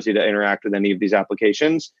and allows you to interact with any of these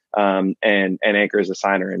applications. And Anchor is a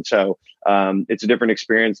signer. And so it's a different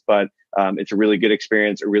experience, but it's a really good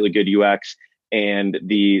experience, a really good UX, and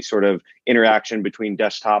the sort of interaction between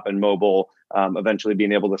desktop and mobile, eventually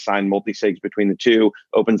being able to sign multi-sigs between the two,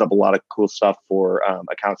 opens up a lot of cool stuff for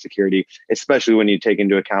account security, especially when you take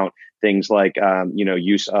into account things like,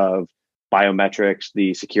 use of biometrics,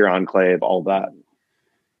 the secure enclave, all that.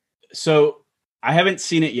 So I haven't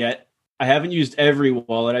seen it yet. I haven't used every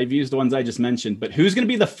wallet. I've used the ones I just mentioned, but who's going to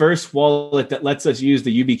be the first wallet that lets us use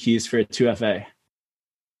the YubiKeys for a 2FA?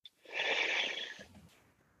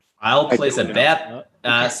 I'll place a bet.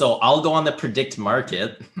 So I'll go on the Predict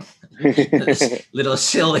Market. Little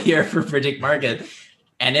shill here for Predict Market.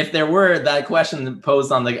 And if there were that question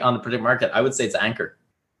posed on the Predict Market, I would say it's Anchor.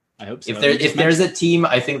 I hope so. If there's a team,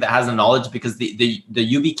 I think, that has the knowledge, because the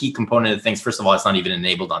YubiKey component of things, first of all, it's not even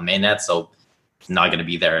enabled on mainnet, so it's not going to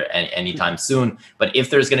be there anytime soon. But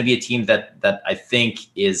if there's going to be a team that I think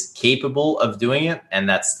is capable of doing it and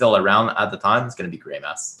that's still around at the time, it's going to be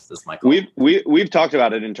GreyMass. This is my call. We've talked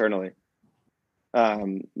about it internally.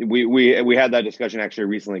 We had that discussion actually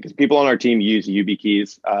recently, because people on our team use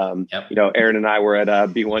YubiKeys. Yep. Aaron and I were at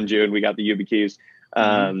B1 and we got the YubiKeys.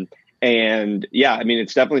 And yeah, I mean,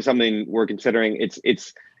 it's definitely something we're considering.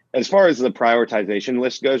 It's as far as the prioritization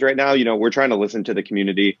list goes right now, we're trying to listen to the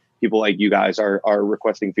community. People like you guys are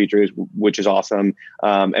requesting features, which is awesome.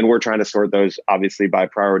 And we're trying to sort those obviously by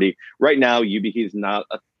priority. Right now, YubiKey is not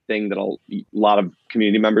a thing that a lot of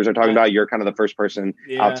community members are talking about. You're kind of the first person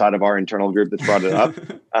outside of our internal group that's brought it up.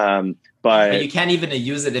 But you can't even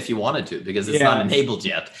use it if you wanted to, because it's not enabled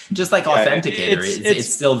yet. Just like Authenticator,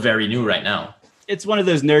 it's still very new right now. It's one of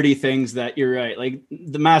those nerdy things that you're right. Like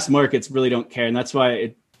the mass markets really don't care. And that's why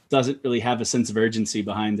it doesn't really have a sense of urgency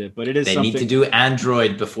behind it, but it is They something. need to do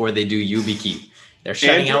Android before they do YubiKey. They're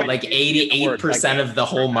shutting out like 88% of the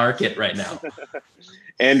whole market right now.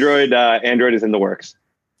 Android is in the works.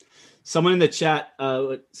 Someone in the chat,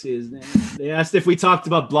 let's see his name. They asked if we talked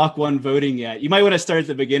about Block One voting yet. You might want to start at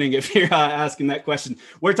the beginning if you're asking that question.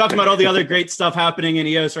 We're talking about all the other great stuff happening in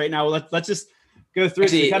EOS right now. Let's just go through.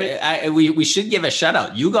 Actually, we should give a shout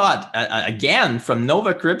out. You got again from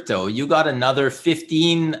Nova Crypto. You got another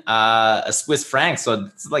 15 Swiss francs, so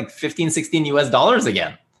it's like 15, 16 US dollars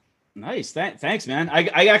again. Nice, thanks, man.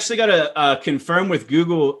 I actually got to confirm with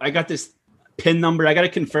Google. I got this PIN number. I got to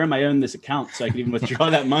confirm I own this account so I can even withdraw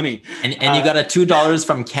that money. And you got a $2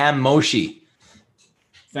 from Cam Moshi.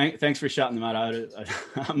 Thanks for shouting them out.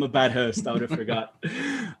 I'm a bad host. I would have forgot.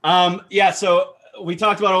 So we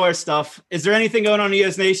talked about all our stuff. Is there anything going on in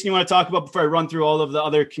EOS Nation you want to talk about before I run through all of the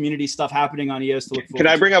other community stuff happening on EOS to look forward to? Can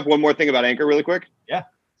I bring up one more thing about Anchor really quick? Yeah.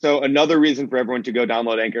 So another reason for everyone to go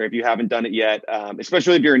download Anchor, if you haven't done it yet,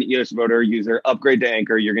 especially if you're an EOS Voter user, upgrade to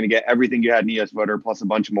Anchor. You're going to get everything you had in EOS Voter plus a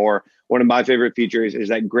bunch more. One of my favorite features is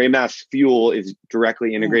that Greymass Fuel is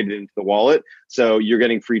directly integrated into the wallet. So you're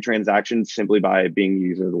getting free transactions simply by being a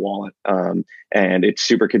user of the wallet. And it's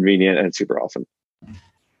super convenient and it's super awesome.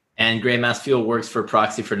 And Greymass Fuel works for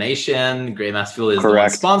Proxy for Nation. Greymass Fuel is the one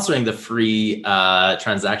sponsoring the free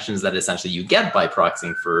transactions that essentially you get by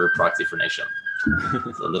proxying for Proxy for Nation.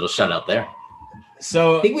 So a little shout out there.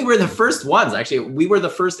 So I think we were the first ones. Actually, we were the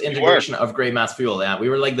first integration of Greymass Fuel. Yeah, we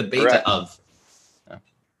were like the beta of.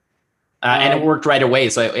 And it worked right away.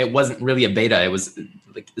 So it wasn't really a beta. It was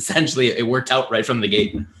like essentially it worked out right from the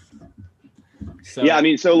gate. So. Yeah, I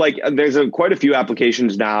mean, so like there's quite a few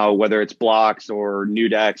applications now, whether it's Blocks or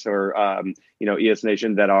Nudex or EOS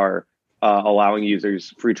Nation that are allowing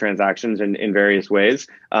users free transactions in various ways.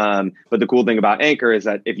 But the cool thing about Anchor is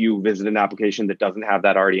that if you visit an application that doesn't have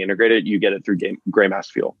that already integrated, you get it through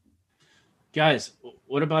Greymass Fuel. Guys,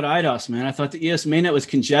 what about IDOS, man? I thought the EOS mainnet was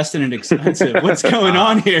congested and expensive. What's going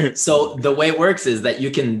on here? So the way it works is that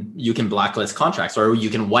you can blacklist contracts or you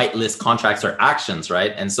can whitelist contracts or actions,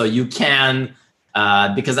 right? And so you can.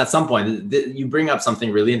 Because at some point you bring up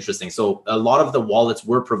something really interesting. So a lot of the wallets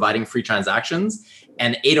were providing free transactions,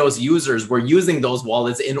 and ADOS users were using those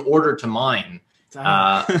wallets in order to mine. So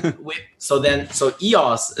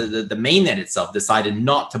EOS, the mainnet itself, decided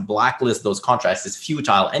not to blacklist those contracts. It's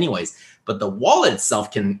futile anyways. But the wallet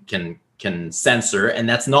itself can censor, and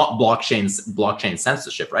that's not blockchain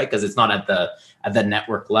censorship, right? Because it's not at the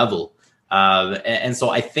network level. And so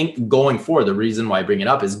I think going forward, the reason why I bring it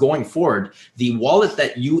up is going forward, the wallet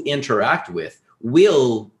that you interact with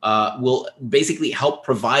will basically help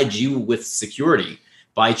provide you with security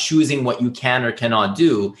by choosing what you can or cannot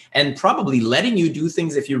do, and probably letting you do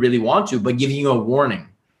things if you really want to, but giving you a warning.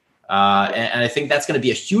 And I think that's going to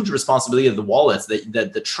be a huge responsibility of the wallets,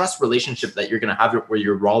 that the trust relationship that you're going to have with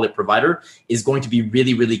your wallet provider is going to be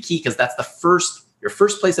really, really key, because that's your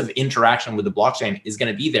first place of interaction with the blockchain is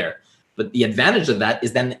going to be there. But the advantage of that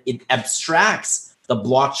is then it abstracts the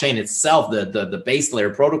blockchain itself, the base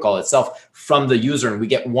layer protocol itself from the user, and we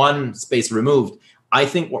get one space removed. I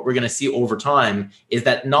think what we're going to see over time is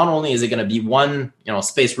that not only is it going to be one,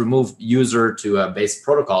 space removed user to a base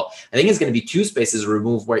protocol, I think it's going to be two spaces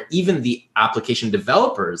removed where even the application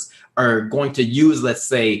developers are going to use, let's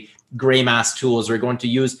say, Greymass tools, or going to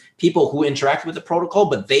use people who interact with the protocol,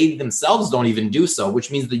 but they themselves don't even do so,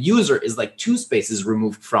 which means the user is like two spaces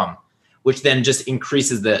removed from, which then just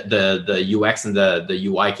increases the UX and the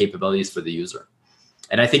UI capabilities for the user.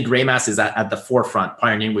 And I think Greymass is at the forefront,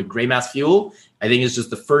 pioneering with Greymass Fuel. I think it's just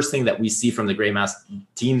the first thing that we see from the Greymass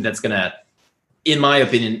team that's going to, in my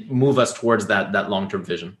opinion, move us towards that long-term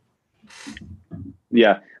vision.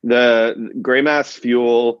 Yeah, the Greymass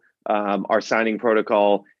Fuel, our signing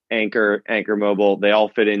protocol, Anchor Mobile, they all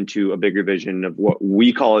fit into a bigger vision of what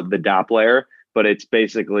we call it the DApp layer. But it's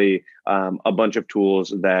basically a bunch of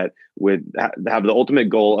tools that would have the ultimate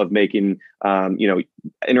goal of making,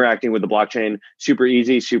 interacting with the blockchain super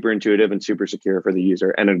easy, super intuitive, and super secure for the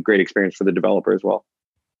user, and a great experience for the developer as well.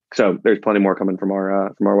 So there's plenty more coming from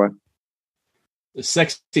our way. The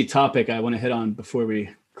sexy topic I want to hit on before we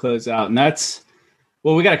close out, and that's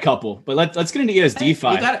Well, we got a couple, but let's get into EOS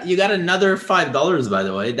DeFi. You got another $5, by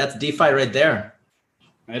the way. That's DeFi right there.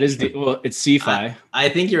 That is it's CeFi. I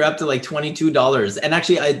think you're up to like $22. And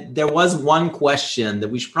actually, there was one question that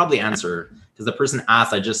we should probably answer because the person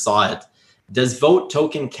asked. I just saw it. Does vote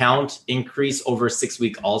token count increase over 6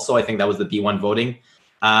 weeks? Also, I think that was the B1 voting.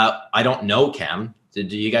 I don't know, Cam. Do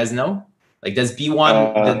you guys know? Like, does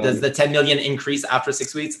B1 does the 10 million increase after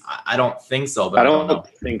 6 weeks? I don't think so. But I don't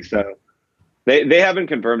think so. They haven't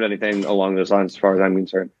confirmed anything along those lines as far as I'm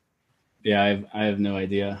concerned. Yeah, I have no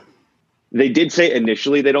idea. They did say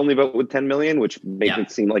initially they'd only vote with 10 million, which makes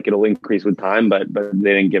it seem like it'll increase with time, but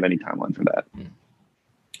they didn't give any timeline for that.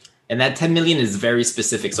 And that 10 million is very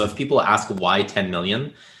specific. So if people ask why 10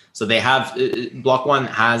 million, so they have Block One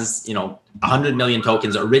has 100 million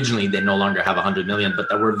tokens. Originally, they no longer have 100 million, but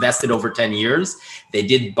that were vested over 10 years. They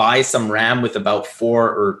did buy some RAM with about 4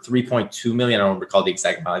 or 3.2 million. I don't recall the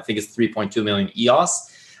exact amount. I think it's 3.2 million EOS.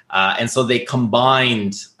 And so they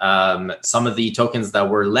combined some of the tokens that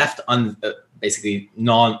were left basically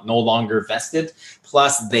no longer vested.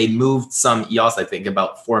 Plus, they moved some EOS, I think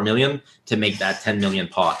about 4 million, to make that 10 million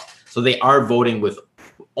pot. So they are voting with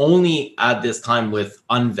only at this time with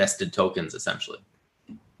unvested tokens, essentially.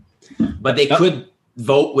 But they could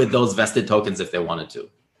vote with those vested tokens if they wanted to.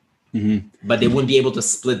 Mm-hmm. But they wouldn't be able to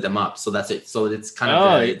split them up. So that's it. So it's kind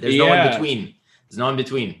of there's no in between. There's no in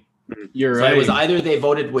between. You're so right. It was either they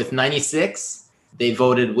voted with 96, they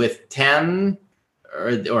voted with 10,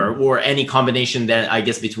 or any combination then, I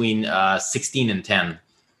guess, between 16 and 10.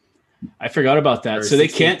 I forgot about that. So 16, they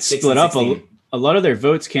can't split up. A lot of their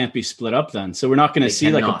votes can't be split up then. So we're not going to see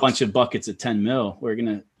like a bunch of buckets at 10 mil. We're going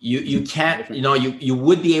to... You can't, you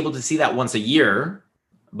would be able to see that once a year,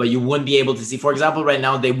 but you wouldn't be able to see, for example, right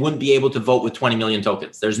now, they wouldn't be able to vote with 20 million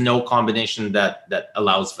tokens. There's no combination that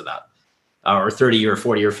allows for that. Or 30 or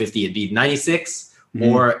 40 or 50, it'd be 96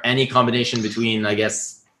 or any combination between, I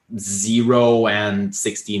guess, 0 and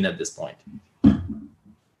 16 at this point.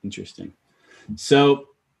 Interesting. So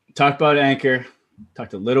talked about Anchor,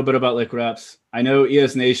 talked a little bit about Liquid Apps. I know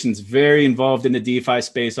EOS Nation's very involved in the DeFi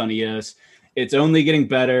space on EOS. It's only getting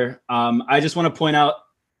better. I just want to point out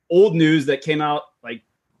old news that came out like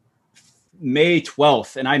May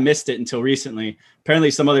 12th, and I missed it until recently. Apparently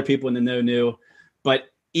some other people in the know knew, but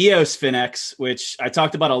EOS Finex, which I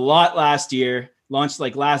talked about a lot last year, launched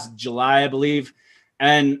like last July, I believe.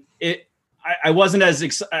 And I wasn't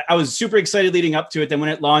I was super excited leading up to it. Then when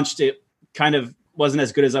it launched, it kind of wasn't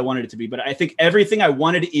as good as I wanted it to be. But I think everything I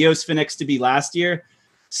wanted EOS Finex to be last year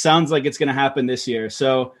sounds like it's going to happen this year.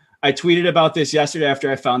 So I tweeted about this yesterday after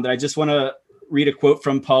I found it. I just want to read a quote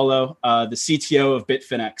from Paulo, the CTO of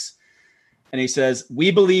Bitfinex. And he says,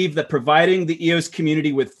 "We believe that providing the EOS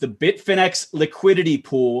community with the Bitfinex liquidity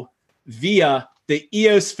pool via the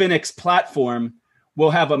EOS Finex platform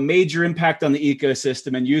will have a major impact on the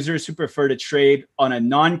ecosystem and users who prefer to trade on a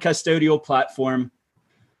non-custodial platform.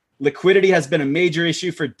 Liquidity has been a major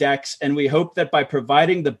issue for DEX, and we hope that by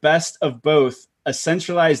providing the best of both, a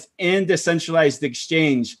centralized and decentralized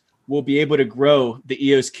exchange, we'll be able to grow the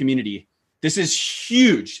EOS community." This is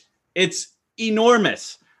huge. It's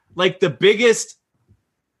enormous. Like the biggest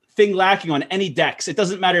thing lacking on any DEX. It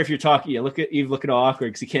doesn't matter if you're talking. You look at all awkward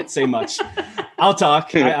because you can't say much. I'll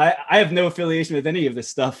talk. I have no affiliation with any of this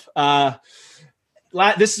stuff.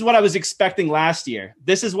 This is what I was expecting last year.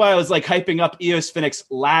 This is why I was like hyping up EOS Finex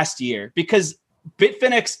last year, because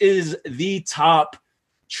Bitfinex is the top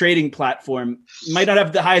trading platform. Might not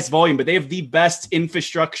have the highest volume, but they have the best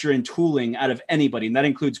infrastructure and tooling out of anybody, and that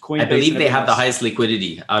includes Coinbase. I believe they have the highest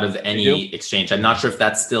liquidity out of any exchange. I'm not sure if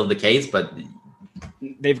that's still the case, but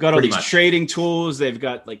they've got all these trading tools. They've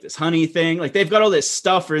got like this honey thing. Like they've got all this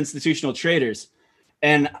stuff for institutional traders.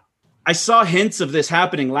 And I saw hints of this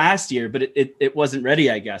happening last year, but it wasn't ready,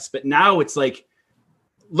 I guess. But now it's like,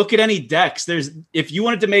 look at any DEX. If you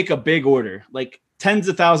wanted to make a big order, like tens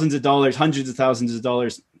of thousands of dollars, hundreds of thousands of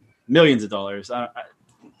dollars, millions of dollars,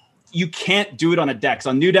 you can't do it on a DEX.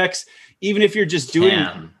 On new DEX, even if you're just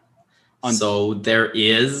doing... So there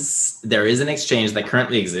is an exchange that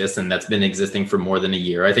currently exists, and that's been existing for more than a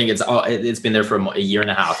year. I think it's been there for a year and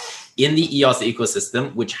a half in the EOS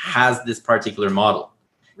ecosystem, which has this particular model.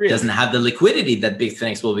 Really? It doesn't have the liquidity that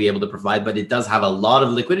Bitfinex will be able to provide, but it does have a lot of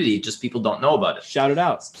liquidity. Just people don't know about it. Shout it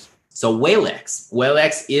out. So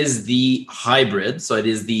Whalex is the hybrid. So it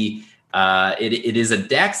is it is a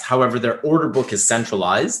DEX. However, their order book is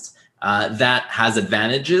centralized. That has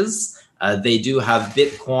advantages. They do have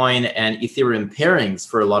Bitcoin and Ethereum pairings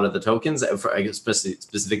for a lot of the tokens,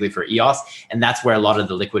 specifically for EOS, and that's where a lot of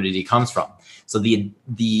the liquidity comes from. So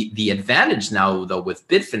the advantage now, though, with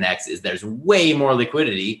Bitfinex is there's way more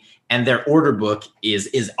liquidity, and their order book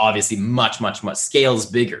is obviously much scales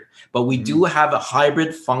bigger. But we do have a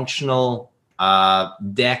hybrid functional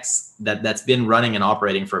DEX that's been running and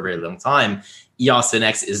operating for a very long time. EOS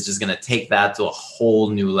Finex is just going to take that to a whole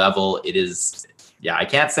new level. It is, I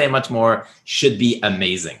can't say much more. Should be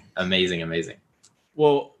amazing.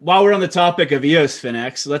 Well, while we're on the topic of EOS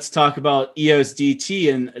Finex, let's talk about EOS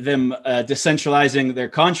DT and them decentralizing their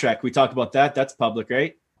contract. We talked about that. That's public,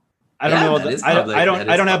 right? I don't know.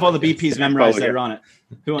 I don't have all the BPs memorized that are on it.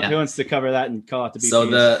 Who wants to cover that and call out the BPs? So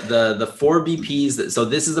the 4 BPs. So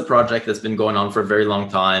this is a project that's been going on for a very long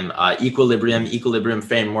time. Equilibrium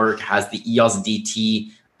Framework has the EOS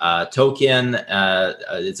DT token.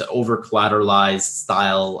 It's an over collateralized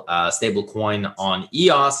style stable coin on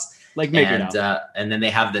EOS. Like and then they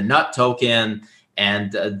have the NUT token,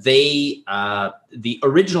 and the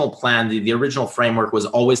original plan, the original framework was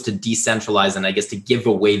always to decentralize and I guess to give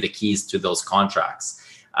away the keys to those contracts.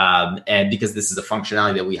 And because this is a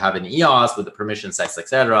functionality that we have in EOS with the permission sets,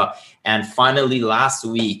 etc. And finally, last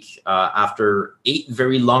week, after 8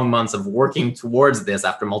 very long months of working towards this,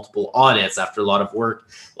 after multiple audits, after a lot of work,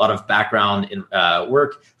 a lot of background in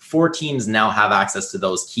work, 4 teams now have access to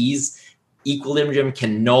those keys. Equilibrium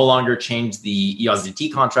can no longer change the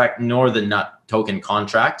EOSDT contract nor the NUT token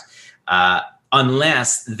contract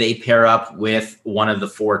unless they pair up with one of the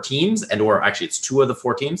 4 teams, or actually it's 2 of the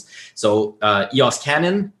 4 teams. So EOS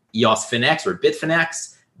Canon, EOS Finex or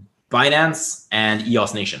Bitfinex, Binance, and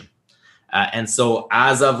EOS Nation. And so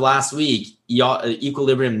as of last week,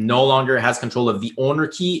 Equilibrium no longer has control of the owner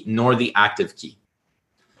key nor the active key.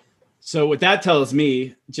 So what that tells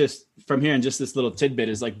me, just from here and just this little tidbit,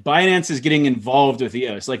 is like Binance is getting involved with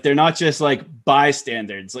EOS. Like they're not just like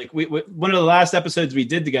bystanders. Like we one of the last episodes we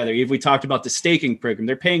did together, Eve, we talked about the staking program.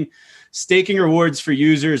 They're paying staking rewards for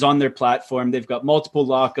users on their platform. They've got multiple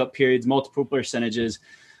lockup periods, multiple percentages.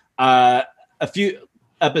 A few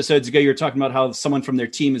episodes ago, you were talking about how someone from their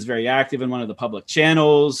team is very active in one of the public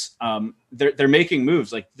channels. They're making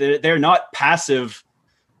moves. Like they're not passive,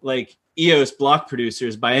 like EOS block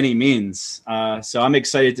producers by any means. So I'm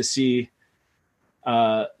excited to see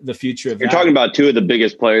the future of You're talking about 2 of the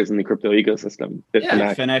biggest players in the crypto ecosystem,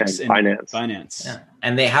 Bitfinex and Binance. Yeah.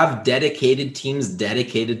 And they have dedicated teams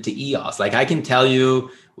dedicated to EOS. Like I can tell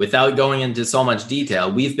you, without going into so much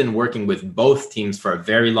detail, we've been working with both teams for a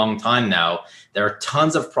very long time now. There are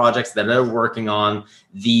tons of projects that they're working on.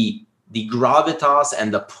 The gravitas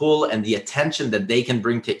and the pull and the attention that they can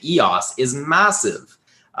bring to EOS is massive.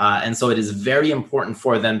 And so it is very important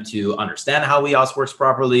for them to understand how EOS works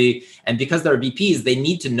properly. And because they're BPs, they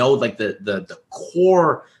need to know like the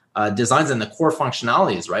core designs and the core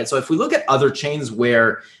functionalities, right? So if we look at other chains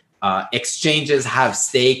where exchanges have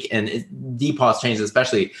stake, and DPoS chains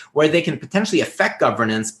especially, where they can potentially affect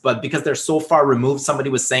governance, but because they're so far removed, somebody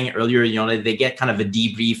was saying earlier, they get kind of a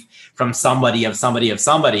debrief from somebody,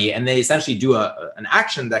 and they essentially do an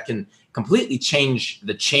action that can completely change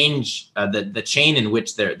the chain in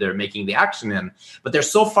which they're making the action in, but they're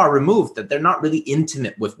so far removed that they're not really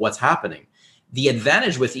intimate with what's happening. The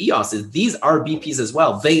advantage with EOS is these are BPs as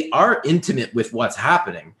well. They are intimate with what's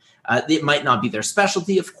happening. It might not be their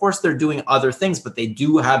specialty. Of course, they're doing other things, but they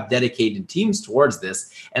do have dedicated teams towards this.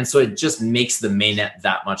 And so it just makes the mainnet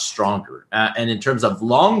that much stronger. And in terms of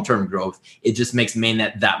long-term growth, it just makes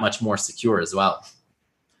mainnet that much more secure as well.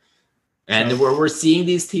 And we're seeing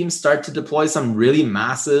these teams start to deploy some really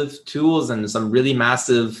massive tools and some really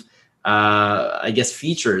massive,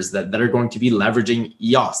 features that are going to be leveraging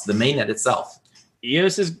EOS, the mainnet itself.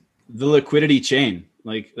 EOS is the liquidity chain.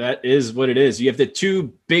 Like that is what it is. You have the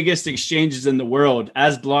 2 biggest exchanges in the world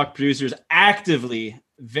as block producers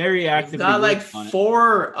very actively. Got like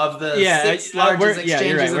 4 of the 6 largest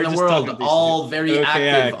exchanges in the world, all very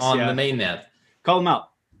active on the mainnet. Call them out.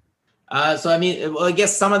 I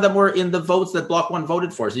guess some of them were in the votes that Block One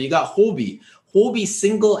voted for. So you got Huobi. Huobi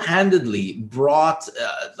single-handedly brought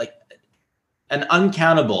an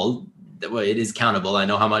uncountable. Well, it is countable, I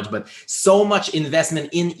know how much, but so much investment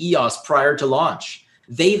in EOS prior to launch.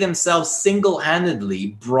 They themselves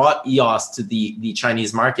single-handedly brought EOS to the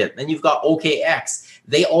Chinese market. Then you've got OKX.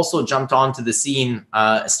 They also jumped onto the scene,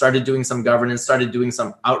 started doing some governance, started doing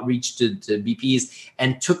some outreach to BPs,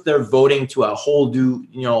 and took their voting to a whole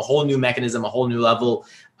new mechanism, a whole new level.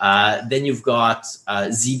 Then you've got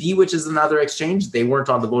ZB, which is another exchange. They weren't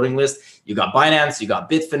on the voting list. You got Binance, you got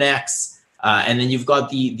Bitfinex. And then you've got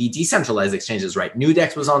the decentralized exchanges, right?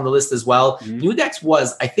 Nudex was on the list as well. Nudex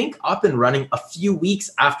was, I think, up and running a few weeks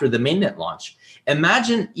after the mainnet launch.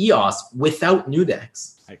 Imagine EOS without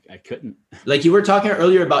Nudex. I couldn't. Like you were talking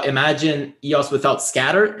earlier about imagine EOS without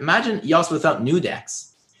Scatter. Imagine EOS without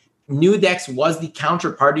Nudex. Nudex was the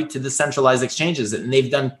counterparty to the centralized exchanges, and they've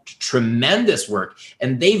done tremendous work.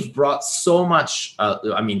 And they've brought so much,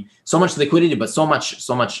 so much liquidity, but so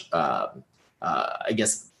much, I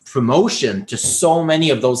guess, promotion to so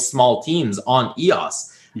many of those small teams on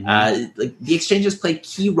EOS. Like the exchanges play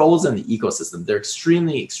key roles in the ecosystem. They're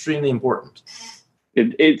extremely, extremely important.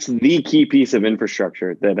 It's the key piece of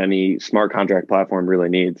infrastructure that any smart contract platform really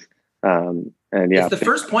needs. It's the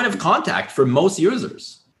first point of contact for most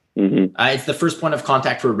users. It's the first point of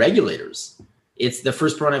contact for regulators. It's the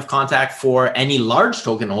first point of contact for any large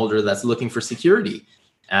token holder that's looking for security.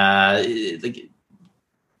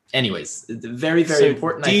 Anyways, very, very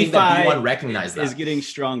important. DeFi I think that B1 recognized that. Is getting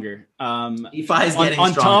stronger. DeFi is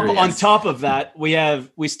getting stronger. On top of that, we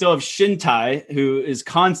still have Shintai, who is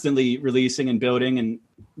constantly releasing and building and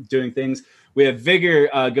doing things. We have Vigor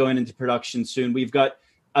going into production soon. We've got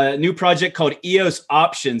a new project called EOS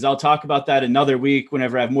Options. I'll talk about that another week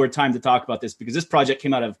whenever I have more time to talk about this, because this project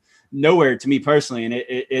came out of nowhere to me personally, and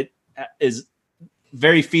it is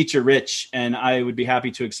very feature rich, and I would be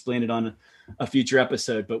happy to explain it on a future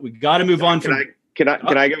episode. But we got to move on. Can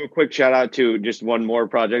I give a quick shout out to just one more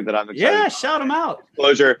project that I'm excited about? Yeah, shout them out.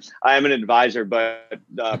 Disclosure, I am an advisor, but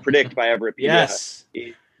Predict by Everpedia. Yes.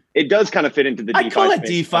 It does kind of fit into the DeFi. I call it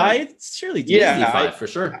space. DeFi. It's surely DeFi. Yeah, DeFi for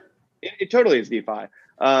sure. It totally is DeFi.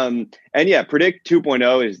 Predict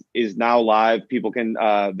 2.0 is now live. People can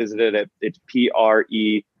visit it at it's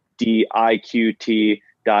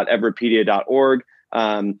predict.everpedia.org.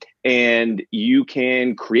 And you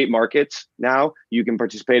can create markets now. You can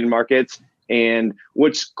participate in markets. And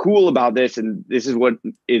what's cool about this, and this is what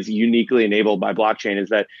is uniquely enabled by blockchain, is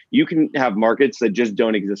that you can have markets that just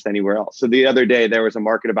don't exist anywhere else. So the other day, there was a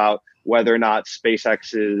market about whether or not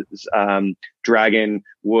SpaceX's Dragon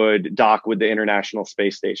would dock with the International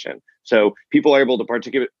Space Station. So people are able to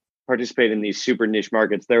participate in these super niche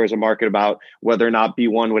markets. There was a market about whether or not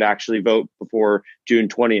B1 would actually vote before June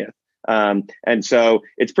 20th. And so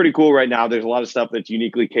it's pretty cool right now. There's a lot of stuff that's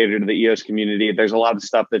uniquely catered to the EOS community. There's a lot of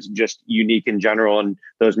stuff that's just unique in general, and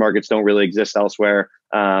those markets don't really exist elsewhere.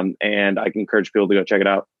 And I can encourage people to go check it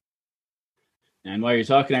out. And while you're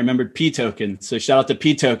talking, I remembered P token. So shout out to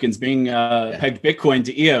P tokens being pegged Bitcoin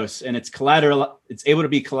to EOS, and it's able to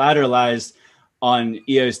be collateralized on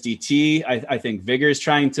EOS DT. I think Vigor is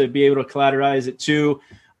trying to be able to collateralize it too.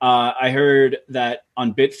 I heard that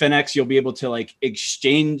on Bitfinex, you'll be able to like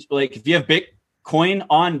exchange, like if you have Bitcoin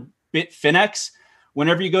on Bitfinex,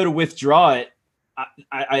 whenever you go to withdraw it,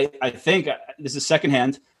 I think this is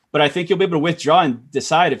secondhand, but I think you'll be able to withdraw and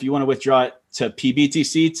decide if you want to withdraw it to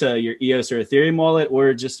PBTC, to your EOS or Ethereum wallet,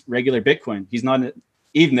 or just regular Bitcoin.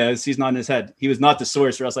 Eve knows he's not in his head. He was not the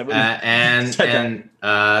source, or else I wouldn't.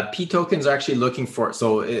 P tokens are actually looking for.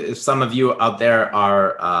 So if some of you out there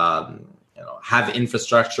are have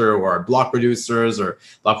infrastructure or are block producers or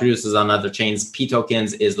block producers on other chains, P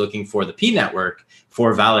tokens is looking for the P network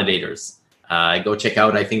for validators. Go check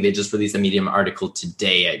out. I think they just released a Medium article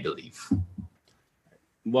today, I believe.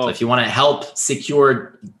 Well, so if you want to help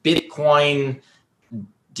secure Bitcoin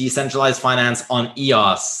decentralized finance on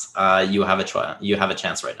EOS, you have a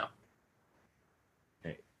chance right now.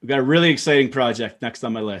 Okay. We've got a really exciting project next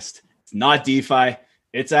on my list. It's not DeFi.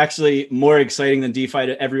 It's actually more exciting than DeFi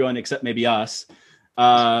to everyone except maybe us.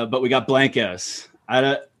 But we got Blankos. We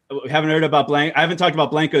haven't heard about I haven't talked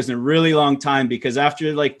about Blankos in a really long time, because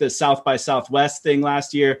after like the South by Southwest thing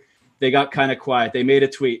last year, they got kind of quiet. They made a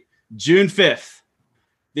tweet. June 5th,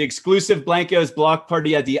 the exclusive Blankos block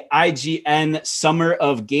party at the IGN Summer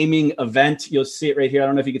of Gaming event. You'll see it right here. I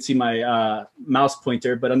don't know if you can see my mouse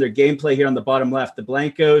pointer, but under gameplay here on the bottom left, the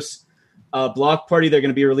Blankos block party, they're going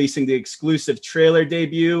to be releasing the exclusive trailer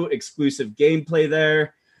debut, exclusive gameplay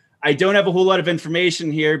there. I don't have a whole lot of information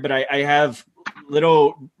here, but I have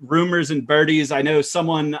little rumors and birdies. I know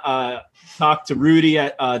someone talked to Rudy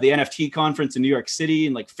at the NFT conference in New York City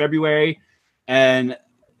in like February, and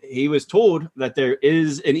he was told that there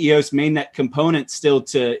is an EOS mainnet component still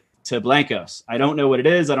to Blankos. I don't know what it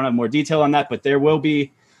is. I don't have more detail on that, but there will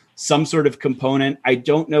be some sort of component. I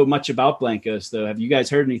don't know much about Blankos, though. Have you guys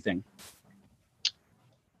heard anything?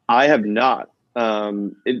 I have not.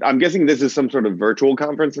 I'm guessing this is some sort of virtual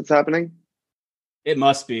conference that's happening. It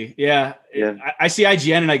must be. Yeah. I see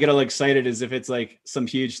IGN and I get all excited as if it's like some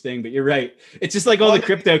huge thing, but you're right. It's just like all the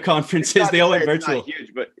crypto conferences, they all went virtual. Not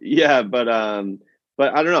huge, but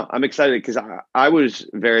But I don't know. I'm excited because I was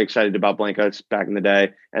very excited about Blancos back in the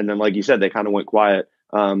day. And then, like you said, they kind of went quiet.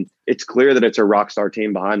 It's clear that it's a rock star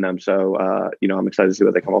team behind them. So, I'm excited to see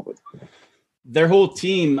what they come up with. Their whole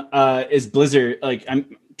team is Blizzard. Like,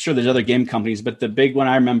 I'm sure there's other game companies, but the big one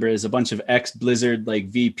I remember is a bunch of ex-Blizzard like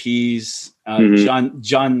VPs.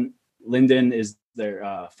 John Linden is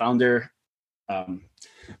their founder.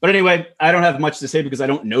 But anyway, I don't have much to say because I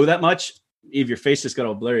don't know that much. Eve, your face just got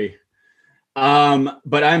all blurry.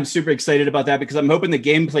 But I'm super excited about that because I'm hoping the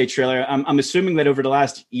gameplay trailer, I'm assuming that over the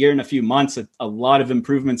last year and a few months, a lot of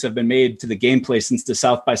improvements have been made to the gameplay since the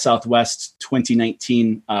South by Southwest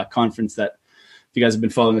 2019 conference that if you guys have been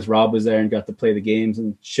following this, Rob was there and got to play the games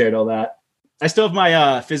and shared all that. I still have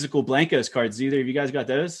my physical Blancos cards. Either of you guys got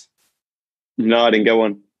those? No, I didn't get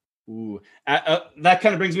one. Ooh, that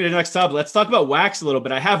kind of brings me to the next topic. Let's talk about Wax a little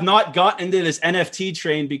bit. I have not gotten into this NFT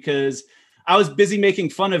train because I was busy making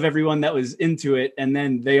fun of everyone that was into it, and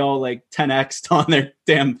then they all like 10x'd on their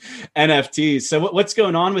damn NFTs. So what's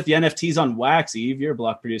going on with the NFTs on Wax, Eve? You're a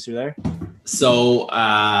block producer there. So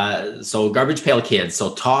Garbage Pail Kids,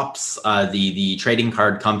 so Topps, the trading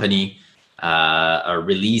card company,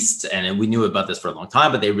 released, and we knew about this for a long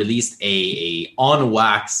time, but they released a on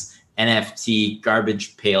Wax NFT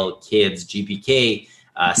Garbage Pail Kids GPK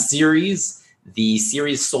series. The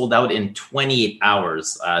series sold out in 28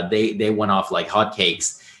 hours. They went off like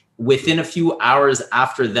hotcakes. Within a few hours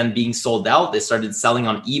after them being sold out, they started selling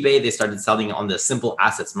on eBay. They started selling on the Simple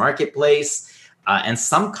Assets Marketplace. And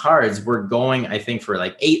some cards were going, I think, for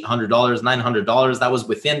like $800, $900. That was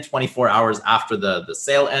within 24 hours after the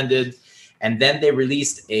sale ended. And then they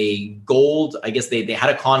released a gold, I guess they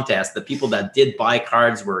had a contest. The people that did buy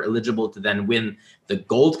cards were eligible to then win the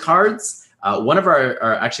gold cards. One of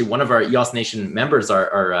our EOS Nation members,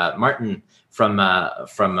 our Martin from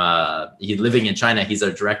he's living in China. He's our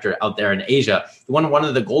director out there in Asia. He won one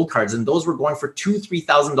of the gold cards, and those were going for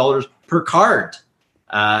 $2,000-$3,000 per card.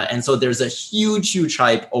 And so there's a huge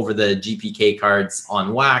hype over the GPK cards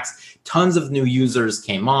on Wax. Tons of new users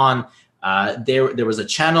came on. There was a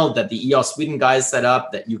channel that the EOS Sweden guys set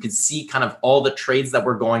up that you could see kind of all the trades that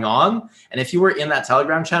were going on. And if you were in that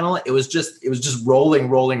Telegram channel, it was just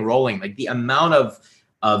rolling. Like the amount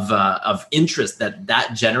of interest that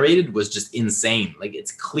generated was just insane. Like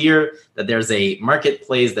it's clear that there's a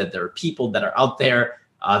marketplace, that there are people that are out there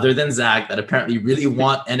other than Zach that apparently really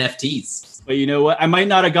want NFTs. But you know what? I might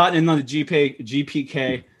not have gotten in on the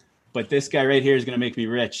GPK, but this guy right here is going to make me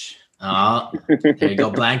rich. Oh, there you go,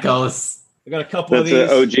 Blancos. I got a couple of these.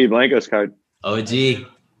 That's an OG Blancos card. OG.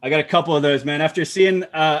 I got a couple of those, man. After seeing,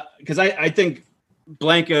 because I think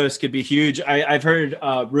Blancos could be huge. I've heard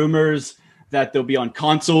rumors that they'll be on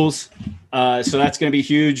consoles. So that's going to be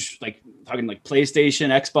huge. Like talking like PlayStation,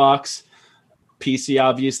 Xbox, PC,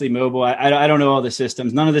 obviously mobile. I don't know all the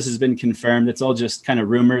systems. None of this has been confirmed. It's all just kind of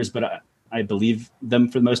rumors, but I believe them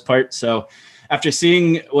for the most part. So after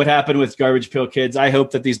seeing what happened with Garbage Pail Kids, I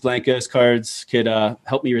hope that these Blancos cards could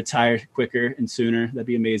help me retire quicker and sooner. That'd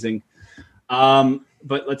be amazing.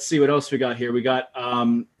 But let's see what else we got here. We got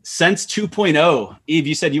Sense 2.0. Eve,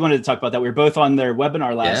 you said you wanted to talk about that. We were both on their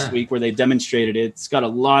webinar last week where they demonstrated it. It's got a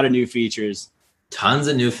lot of new features. Tons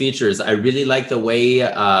of new features. I really like the way,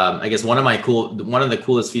 I guess one of the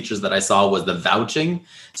coolest features that I saw was the vouching.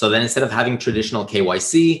 So then instead of having traditional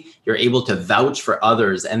KYC, you're able to vouch for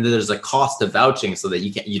others. And there's a cost to vouching so that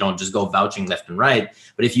you don't just go vouching left and right.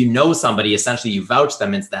 But if you know somebody, essentially you vouch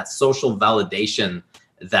them. It's that social validation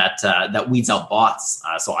that weeds out bots.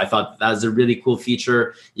 So I thought that was a really cool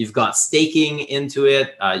feature. You've got staking into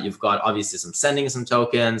it. You've got obviously sending some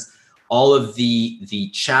tokens. All of the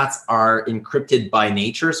chats are encrypted by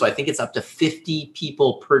nature. So I think it's up to 50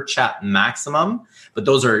 people per chat maximum, but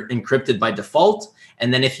those are encrypted by default.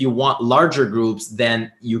 And then if you want larger groups,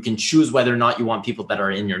 then you can choose whether or not you want people that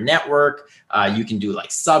are in your network. You can do like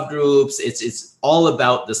subgroups. It's all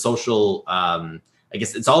about the social, I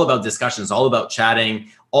guess it's all about discussions, all about chatting,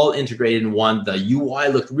 all integrated in one. The UI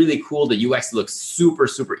looked really cool. The UX looks super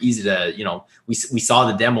easy to, we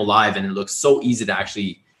saw the demo live and it looks so easy to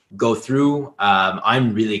actually go through.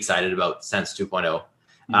 I'm really excited about Sense 2.0.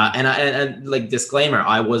 And like disclaimer,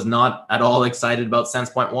 I was not at all excited about Sense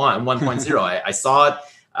 1.0. I saw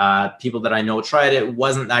it. People that I know tried it. It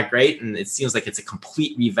wasn't that great. And it seems like it's a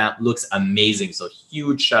complete revamp. Looks amazing. So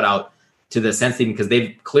huge shout out to the Sense team because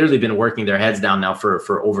they've clearly been working their heads down now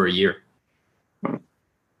for over a year.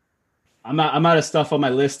 I'm out of stuff on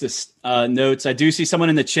my list of notes. I do see someone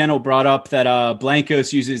in the channel brought up that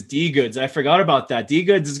Blancos uses D-Goods. I forgot about that.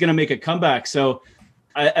 D-Goods is going to make a comeback. So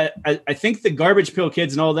I think the Garbage Pail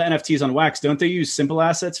Kids and all the NFTs on Wax, don't they use Simple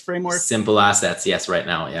Assets framework? Simple Assets, yes, right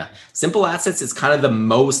now, yeah. Simple Assets is kind of the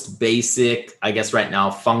most basic, I guess, right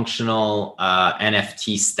now, functional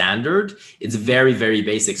NFT standard. It's very, very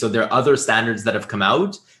basic. So there are other standards that have come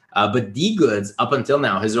out, but DGoods up until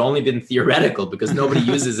now has only been theoretical because nobody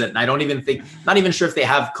uses it. And I don't even think, not even sure if they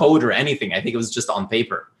have code or anything. I think it was just on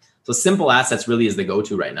paper. So Simple Assets really is the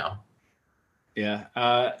go-to right now. Yeah.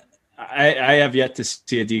 I have yet to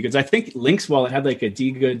see a DGoods. I think Link's Wallet had like a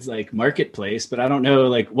DGoods like marketplace, but I don't know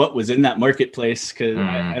like what was in that marketplace because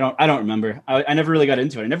I don't remember. I never really got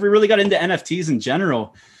into it. I never really got into NFTs in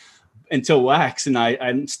general until Wax, and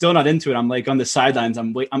I'm still not into it. I'm like on the sidelines.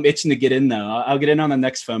 I'm itching to get in though. I'll get in on the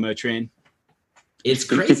next FOMO train. It's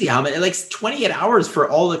crazy how many, like 28 hours for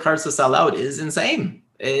all the cards to sell out is insane.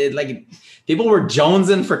 Like people were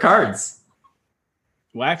jonesing for cards.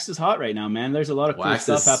 Wax is hot right now, man. There's a lot of cool Wax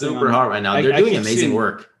stuff happening. Super hot right now. They're doing amazing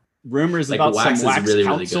work. Rumors like about Wax some Wax really,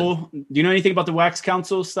 Council. really Do you know anything about the Wax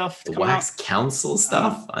Council stuff? The Wax Council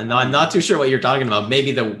stuff? I'm not too sure what you're talking about.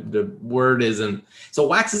 Maybe the word isn't. So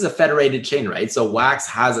Wax is a federated chain, right? So Wax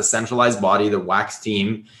has a centralized body, the Wax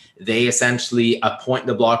team. They essentially appoint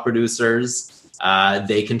the block producers.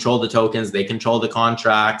 They control the tokens. They control the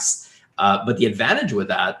contracts. But the advantage with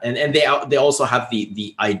that, and they also have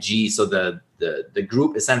the IG, so the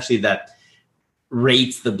group essentially that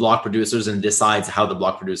rates the block producers and decides how the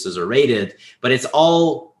block producers are rated, but it's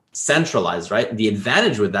all centralized, right? The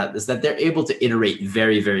advantage with that is that they're able to iterate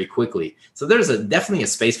very, very quickly. So there's definitely a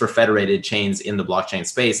space for federated chains in the blockchain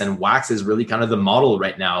space, and Wax is really kind of the model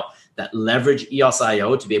right now that leverage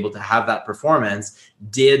EOS.io to be able to have that performance,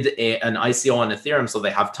 did an ICO on Ethereum, so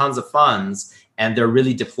they have tons of funds, and they're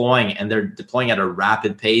really deploying, and they're deploying at a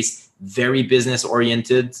rapid pace, very business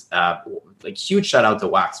oriented. Like huge shout out to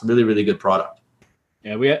Wax, really, really good product.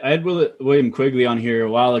 Yeah, I had William Quigley on here a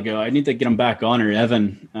while ago. I need to get him back on, or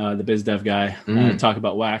Evan, the biz dev guy, talk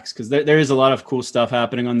about Wax, because there is a lot of cool stuff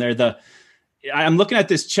happening on there. I'm looking at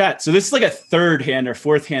this chat. So this is like a third hand or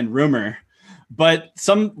fourth hand rumor, but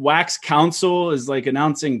some Wax Council is like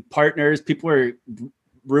announcing partners. People are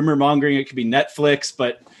rumor mongering it could be Netflix,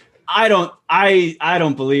 but I don't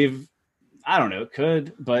believe. I don't know, it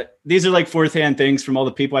could, but these are like fourth hand things from all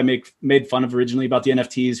the people I made fun of originally about the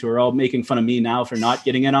NFTs, who are all making fun of me now for not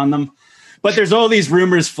getting in on them. But there's all these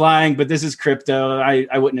rumors flying, but this is crypto.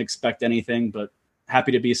 I wouldn't expect anything, but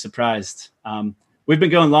happy to be surprised. We've been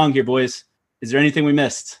going long here, boys. Is there anything we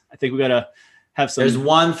missed? I think we got to have some. There's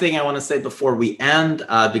one thing I want to say before we end,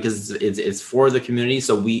 because it's for the community.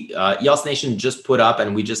 So EOS Nation just put up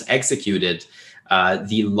and we just executed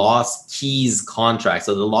the Lost Keys contract.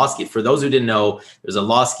 So the Lost Keys, for those who didn't know, there's a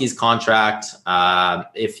Lost Keys contract.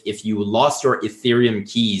 If you lost your Ethereum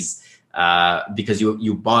keys because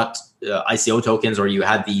you bought ICO tokens, or you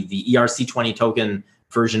had the ERC20 token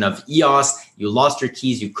version of EOS, you lost your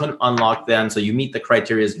keys, you couldn't unlock them, so you meet the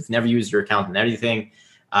criteria, you've never used your account and everything,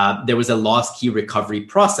 there was a lost key recovery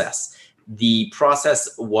process. The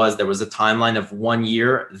process was, there was a timeline of 1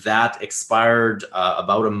 year that expired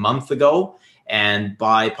about a month ago. And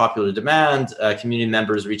by popular demand, community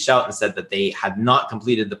members reached out and said that they had not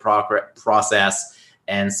completed the process.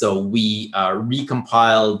 And so we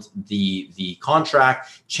recompiled the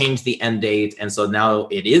contract, changed the end date. And so now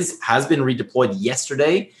it has been redeployed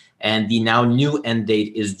yesterday. And the now new end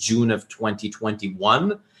date is June of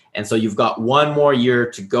 2021. And so you've got 1 more year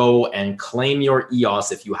to go and claim your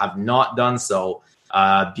EOS if you have not done so,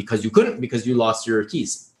 because you lost your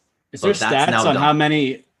keys. Is there stats on how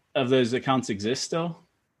many of those accounts exist still?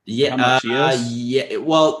 Yeah, yeah.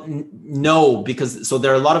 Well, no, because so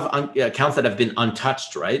there are a lot of accounts that have been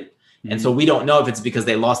untouched, right? Mm-hmm. And so we don't know if it's because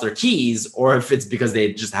they lost their keys or if it's because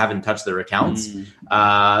they just haven't touched their accounts.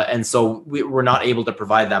 Mm-hmm. And so we're not able to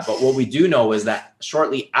provide that. But what we do know is that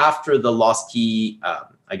shortly after the lost key,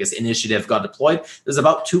 initiative got deployed, there's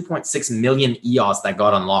about 2.6 million EOS that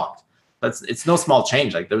got unlocked. It's no small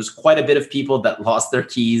change. Like there's quite a bit of people that lost their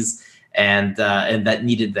keys and that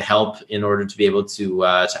needed the help in order to be able to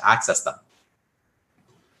access them.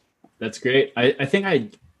 That's great. I think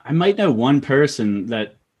I might know one person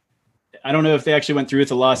that, I don't know if they actually went through with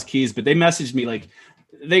the lost keys, but they messaged me like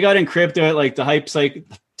they got in crypto at like the hype cycle,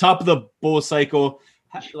 top of the bull cycle,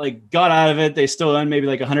 like got out of it. They still own maybe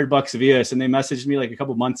like $100 of EOS, and they messaged me like a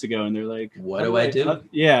couple months ago, and they're like, "What do I do?"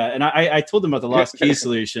 Yeah, and I told them about the lost key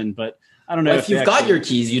solution, but I don't know if you've got your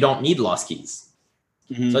keys, you don't need lost keys.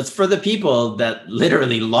 Mm-hmm. So it's for the people that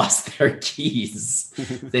literally lost their keys.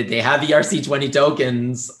 they have ERC20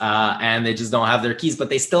 tokens and they just don't have their keys, but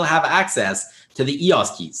they still have access to the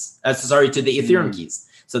EOS keys. To the Ethereum keys.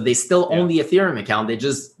 So they still own the Ethereum account.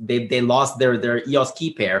 They lost their EOS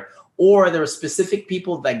key pair, or there were specific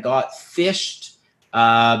people that got phished.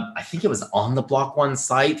 I think it was on the Block One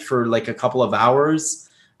site for like a couple of hours,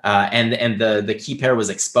 and the key pair was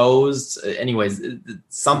exposed. Anyways,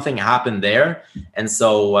 something happened there, and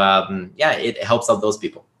so it helps out those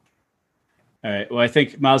people. All right. Well, I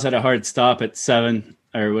think Miles had a hard stop at 7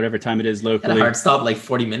 or whatever time it is locally. Had a hard stop like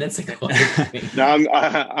 40 minutes ago. No,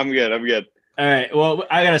 I'm good. All right. Well,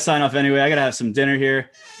 I got to sign off anyway. I got to have some dinner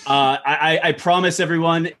here. I promise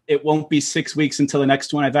everyone it won't be 6 weeks until the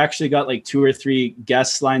next one. I've actually got like 2 or 3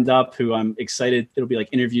 guests lined up who I'm excited. It'll be like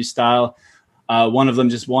interview style. One of them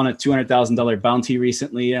just won a $200,000 bounty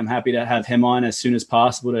recently. I'm happy to have him on as soon as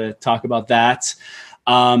possible to talk about that.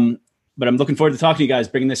 But I'm looking forward to talking to you guys,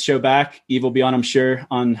 bringing this show back. Eve will be on, I'm sure,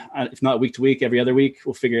 on if not week to week, every other week.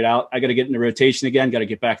 We'll figure it out. I got to get in the rotation again. Got to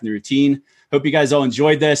get back in the routine. Hope you guys all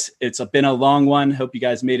enjoyed this. It's been a long one. Hope you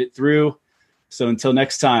guys made it through. So until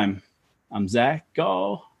next time, I'm Zach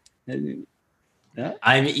Gall.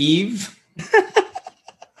 I'm Eve.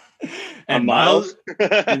 And Miles.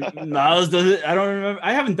 Miles does it. I don't remember.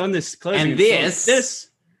 I haven't done this closing. And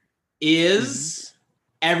this is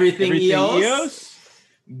Everything EOS.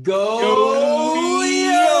 Go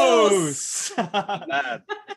EOS!